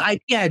restricted to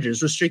IP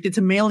address, restricted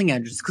to mailing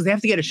addresses, because they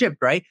have to get it shipped,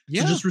 right?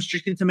 Yeah. So just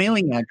restricted to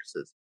mailing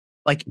addresses.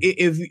 Like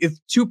if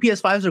two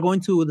PS5s are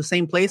going to the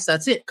same place,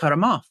 that's it. Cut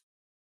them off.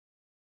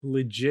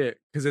 Legit,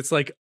 because it's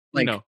like,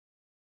 you know,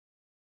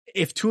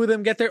 if two of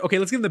them get there, okay,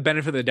 let's give them the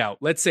benefit of the doubt.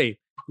 Let's say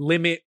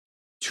limit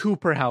 2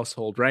 per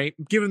household, right?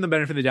 Give them the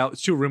benefit of the doubt.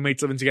 It's 2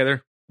 roommates living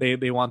together.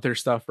 They want their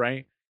stuff,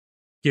 right?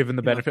 Give them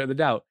the benefit of the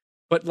doubt.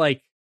 But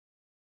like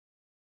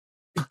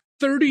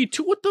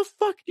 32, what the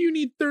fuck do you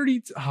need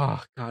 30?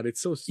 Oh god,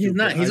 it's so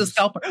stupid. He's a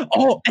scalper.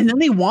 Oh, and then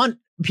they want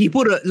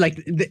people to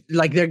like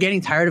they're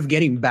getting tired of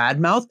getting bad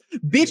mouth.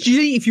 Bitch,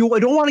 if you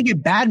don't want to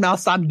get bad mouth,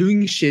 stop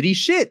doing shitty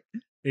shit.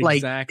 Exactly.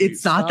 Like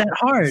it's not that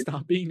hard.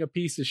 Stop being a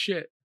piece of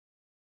shit.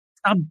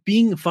 Stop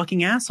being a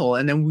fucking asshole,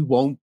 and then we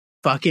won't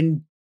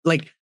fucking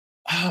like.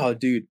 Oh,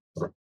 dude.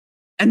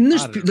 And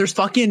then there's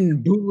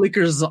fucking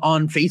bootlickers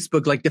on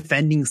Facebook like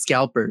defending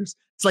scalpers.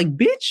 It's like,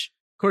 bitch.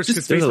 Of course,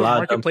 because Facebook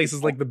Marketplace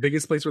is like the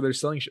biggest place where they're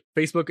selling shit.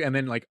 Facebook and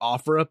then like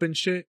OfferUp and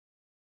shit.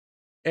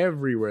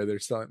 Everywhere they're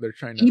selling, they're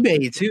trying to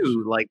eBay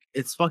too. Like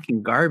it's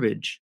fucking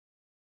garbage.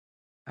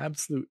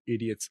 Absolute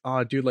idiots.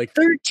 Oh, dude, like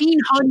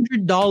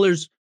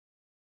 $1,300,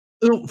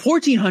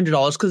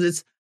 $1,400 because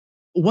it's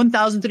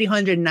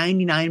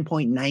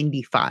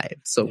 1,399.95.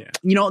 So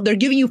you know they're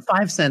giving you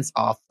 5 cents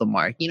off the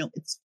mark. You know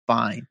it's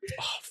fine.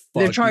 Oh,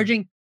 they're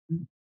charging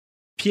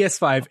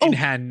PS5 in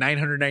hand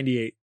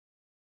 998.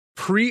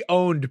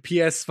 Pre-owned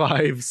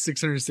PS5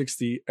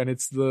 660, and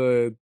it's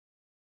a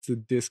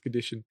disc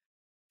edition.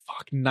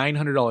 Fuck,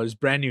 $900,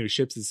 brand new,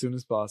 ships as soon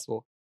as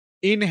possible.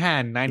 In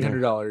hand,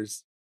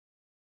 $900.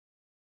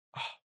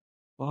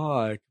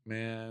 Oh, fuck,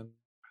 man.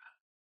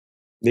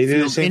 They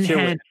did the same shit,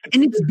 and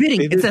it's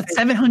bidding. It's at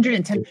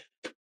 $710.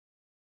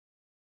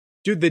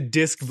 Dude, the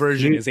disc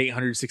version is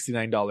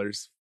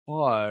 $869.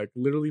 Fuck,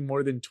 literally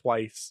more than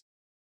twice.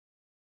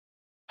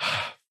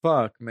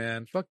 Fuck,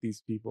 man, fuck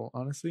these people.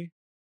 Honestly.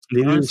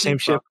 They do the same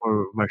shit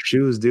for my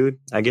shoes, dude.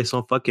 I get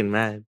so fucking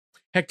mad.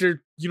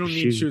 Hector, you don't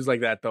need shoes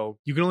like that, though.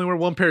 You can only wear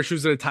 1 pair of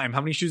shoes at a time.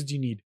 How many shoes do you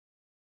need?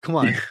 Come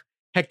on.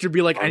 Hector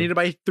be like, I need to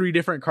buy 3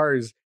 different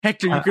cars.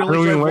 Hector, you can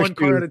only drive 1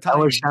 car at a time. I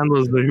wear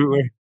sandals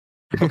everywhere.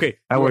 Okay.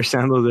 I wear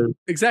sandals everywhere.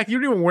 Exactly.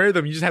 You don't even wear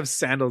them. You just have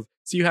sandals.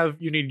 So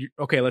you need,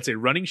 okay, let's say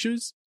running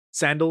shoes,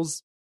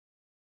 sandals,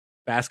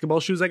 basketball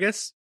shoes, I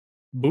guess.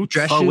 Boots.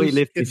 Dress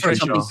shoes. It's for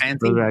something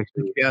fancy. If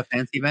you have a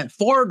fancy event.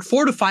 4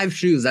 to 5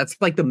 shoes. That's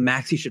like the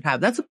max you should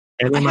have. That's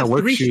and then my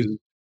work shoes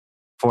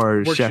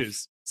for work chef.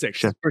 Shoes. 6.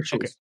 Chef. Work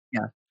shoes. Okay.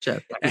 Yeah.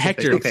 Chef.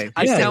 Hector, okay.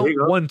 I count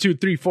 1, 2,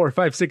 3, 4,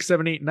 5, 6,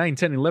 7, 8, 9,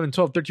 10, 11,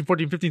 12, 13,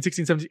 14, 15,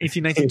 16, 17,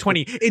 18, 19,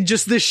 20 in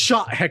just this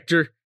shot,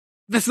 Hector.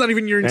 That's not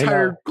even your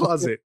entire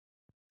closet.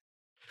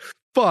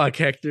 Fuck,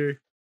 Hector.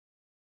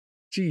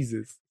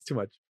 Jesus. It's too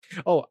much.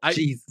 Oh, I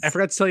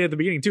forgot to tell you at the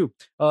beginning too.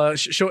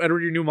 Show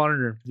Edward your new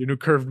monitor, your new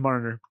curved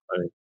monitor.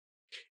 Right.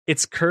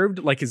 It's curved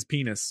like his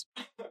penis.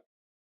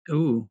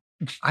 Ooh,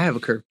 I have a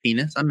curved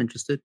penis. I'm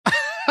interested. That's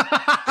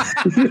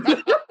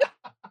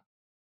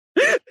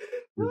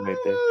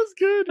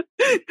good.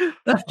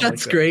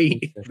 That's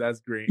great. That's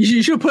great.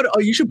 You should put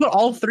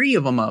all 3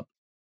 of them up.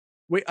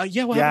 Wait,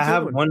 yeah. What I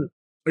have one.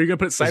 Are you gonna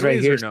put it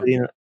sideways or no?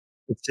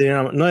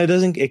 No, it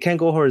doesn't. It can't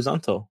go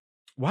horizontal.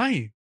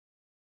 Why?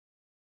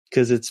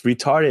 Because it's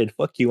retarded.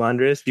 Fuck you,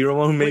 Andres. You're the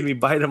one who made me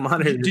buy the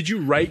monitor. Did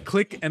you right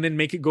click and then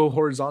make it go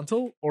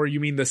horizontal, or you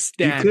mean the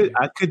stand?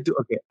 I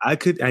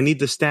need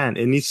the stand.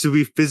 It needs to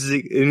be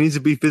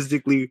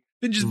physically.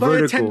 Then just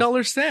vertical. buy a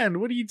 $10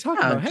 stand. What are you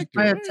talking about? Hector,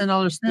 buy a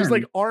 $10 stand. There's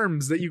like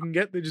arms that you can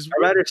get. They just.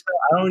 I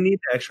don't need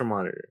the extra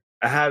monitor.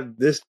 I have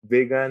this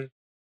big one,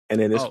 and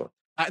then this one.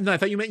 No, I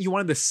thought you meant you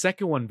wanted the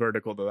second one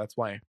vertical though. That's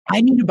why. I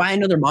need to buy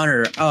another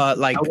monitor.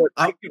 I'm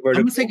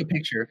gonna take a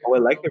picture. I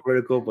would like the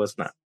vertical, but it's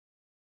not.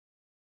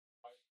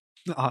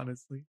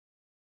 Honestly.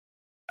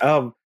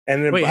 And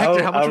then wait,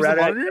 Hector, how much was the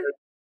monitor?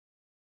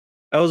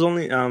 I was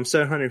only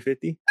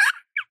 $750.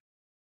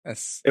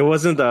 Yes. It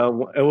wasn't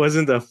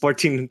the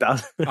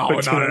 14,000.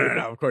 Oh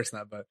no, of course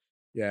not. But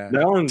yeah,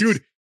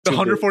 dude, the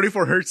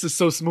 144 hertz is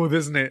so smooth,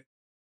 isn't it?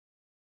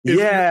 Is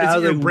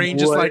your brain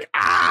just like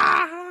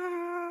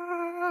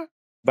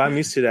But I'm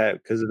used to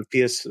that because of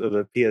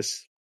the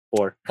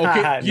PS4.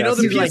 Okay, you know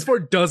the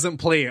PS4 doesn't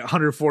play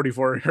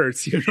 144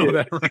 hertz. You know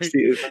that, right?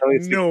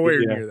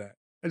 Nowhere near that.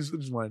 I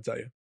just want to tell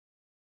you.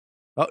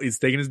 Oh, he's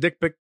taking his dick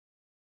pic.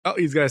 Oh,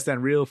 he's got to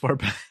stand real far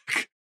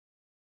back.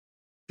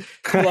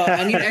 Well,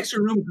 I need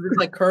extra room because it's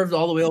like curved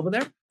all the way over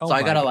there. So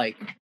I gotta like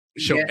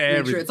show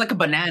everything. Sure. It's like a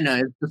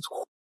banana.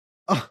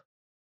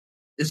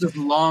 It's just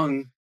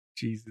long.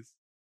 Jesus.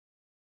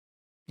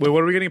 Wait,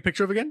 what are we getting a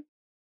picture of again?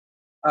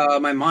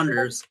 My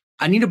monitors.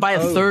 I need to buy a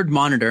 3rd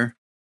monitor.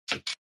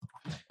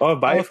 Oh,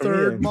 buy a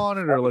 3rd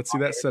monitor. Let's see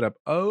that setup.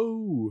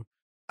 Oh,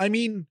 I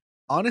mean,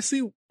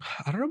 honestly,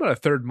 I don't know about a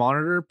 3rd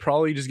monitor.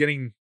 Probably just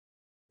getting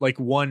like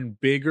one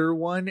bigger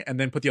one and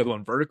then put the other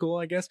one vertical,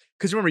 I guess.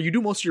 Because remember, you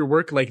do most of your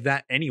work like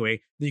that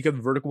anyway. Then you get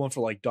the vertical one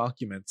for like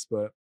documents.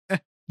 But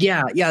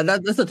Yeah,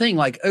 that's the thing.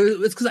 Like,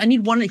 it's because I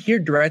need one here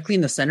directly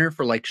in the center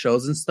for like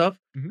shows and stuff.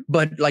 Mhm.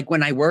 But like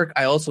when I work,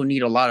 I also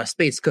need a lot of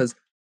space because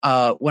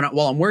while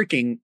I'm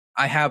working,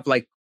 I have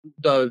like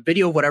the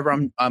video, whatever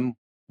I'm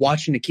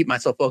watching to keep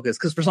myself focused.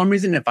 Because for some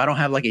reason, if I don't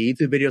have like a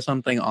YouTube video or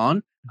something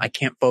on, I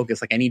can't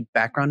focus. Like I need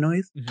background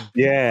noise.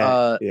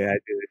 Yeah, yeah, I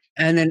do.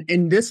 And then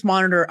in this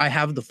monitor, I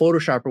have the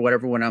Photoshop or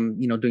whatever when I'm,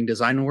 doing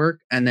design work.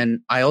 And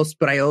then I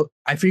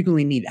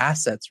frequently need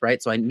assets,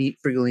 right? So I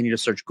frequently need to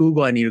search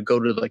Google. I need to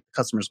go to like the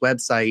customer's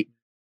website.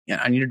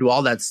 Yeah, I need to do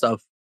all that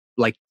stuff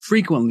like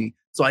frequently.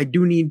 So I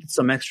do need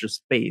some extra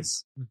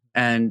space.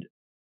 And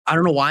I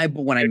don't know why,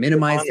 but when I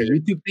minimize the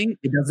YouTube thing,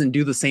 it doesn't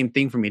do the same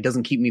thing for me. It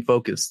doesn't keep me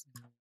focused.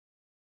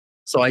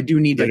 So I do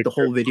need like the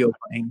whole video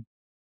playing.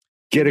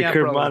 Get a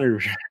curved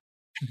monitor.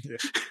 Yeah.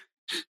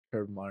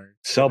 Curved monitor.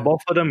 Sell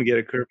both of them and get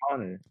a curved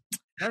monitor.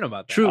 I don't know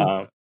about that.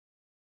 True.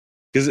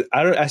 Because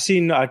I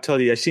see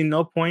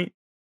no point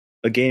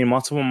of getting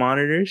multiple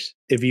monitors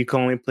if you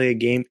can only play a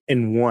game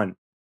in one,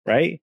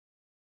 right?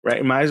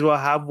 Right. Might as well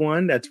have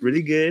one that's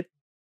really good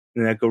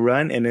and that can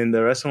run, and then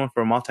the rest of them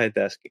for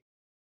multitasking.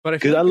 But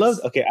because I love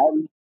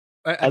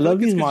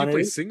these monitors. You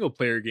play single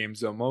player games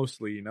though,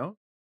 mostly,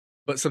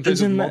 But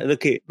sometimes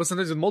but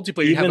sometimes with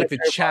multiplayer, you have like the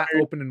chat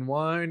open in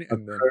one,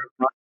 and then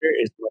monitor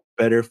is much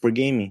better for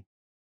gaming.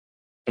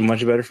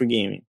 Much better for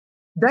gaming.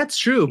 That's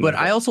true, but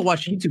I also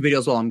watch YouTube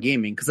videos while I'm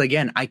gaming because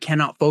again, I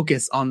cannot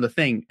focus on the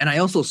thing, and I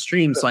also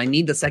stream, so I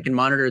need the second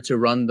monitor to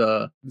run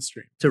the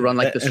stream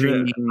like the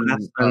streaming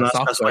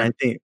software. That's what I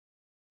think.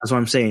 That's what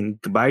I'm saying.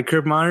 Buy a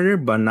curved monitor,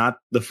 but not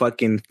the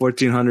fucking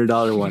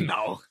 $1,400 one.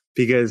 No,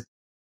 because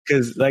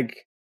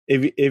like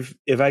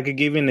if I could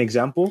give you an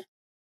example,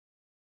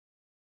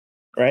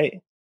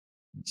 right?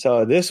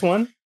 So this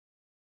one.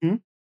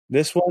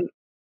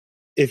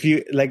 If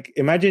you like,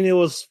 imagine it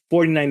was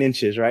 49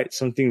 inches, right?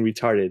 Something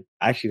retarded.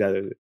 Actually, that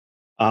is it.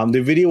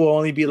 The video will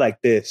only be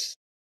like this.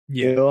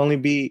 Yeah. It'll only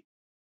be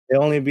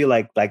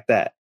like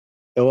that.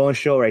 It won't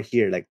show right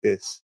here like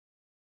this.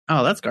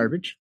 Oh, that's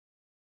garbage.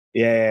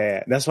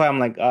 Yeah. That's why I'm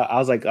like, I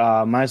was like,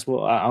 might as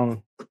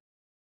well.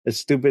 It's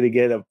stupid to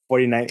get a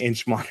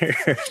 49-inch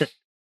monitor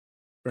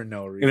for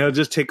no reason. It'll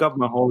just take up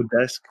my whole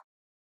desk.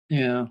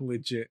 Yeah,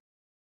 legit.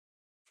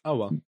 Oh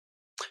well.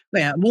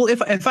 Yeah, well,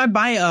 if I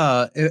buy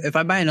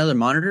another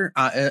monitor,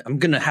 I'm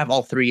gonna have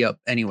all three up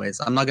anyways.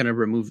 I'm not gonna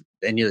remove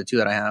any of the two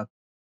that I have.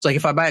 So like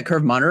if I buy a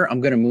curved monitor,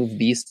 I'm gonna move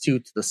these two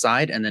to the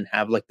side and then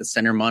have like the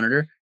center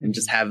monitor and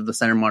just have the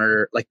center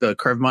monitor, like the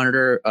curved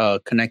monitor,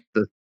 connect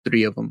the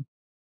three of them.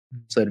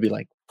 So it'd be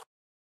like,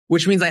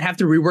 which means I'd have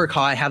to rework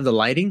how I have the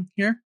lighting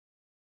here,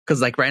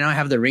 because like right now I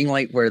have the ring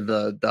light where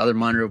the other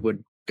monitor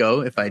would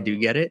go if I do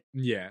get it.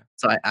 Yeah.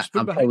 So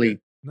I'm probably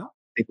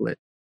take lit.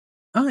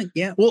 Oh,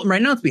 yeah. Well,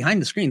 right now it's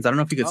behind the screens. I don't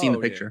know if you could see in the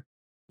picture.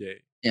 Yeah.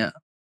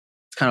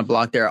 It's kind of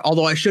blocked there.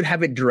 Although I should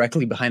have it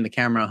directly behind the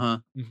camera, huh?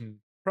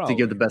 Mm-hmm. To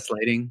give the best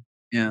lighting.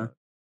 Yeah.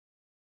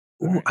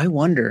 Ooh, I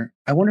wonder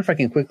if I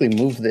can quickly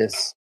move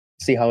this,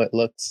 see how it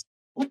looks.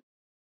 All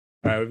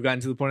right, we've gotten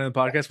to the point in the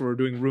podcast where we're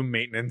doing room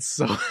maintenance.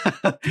 So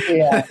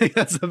yeah. I think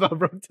that's about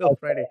Broke Till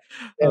Friday.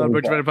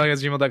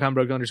 BrokeTillFriday@gmail.com,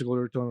 Broke_Till. Is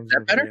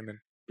that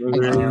better?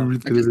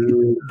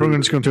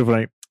 Broke_Till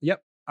Friday.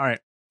 Yep. All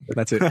right.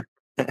 That's it.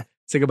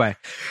 Say goodbye.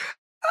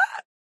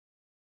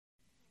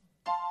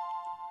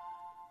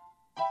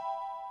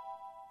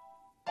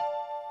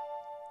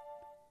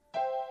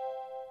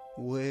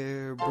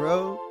 We're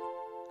broke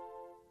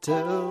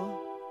till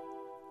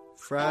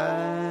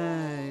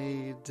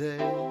Friday.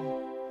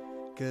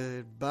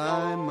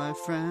 Goodbye, my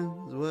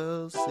friends.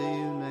 We'll see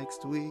you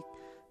next week.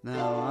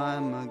 Now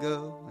I'ma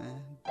go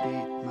and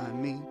beat my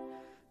meat.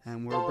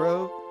 And we're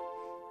broke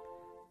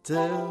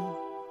till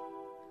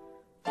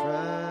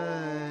Friday.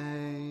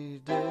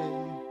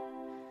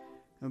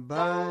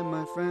 Bye,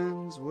 my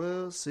friends,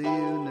 we'll see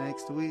you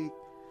next week.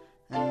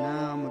 And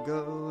now I'ma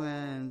go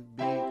and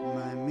beat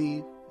my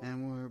meat.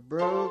 And we're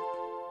broke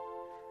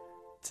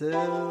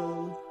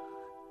till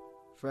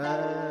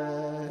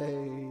Friday.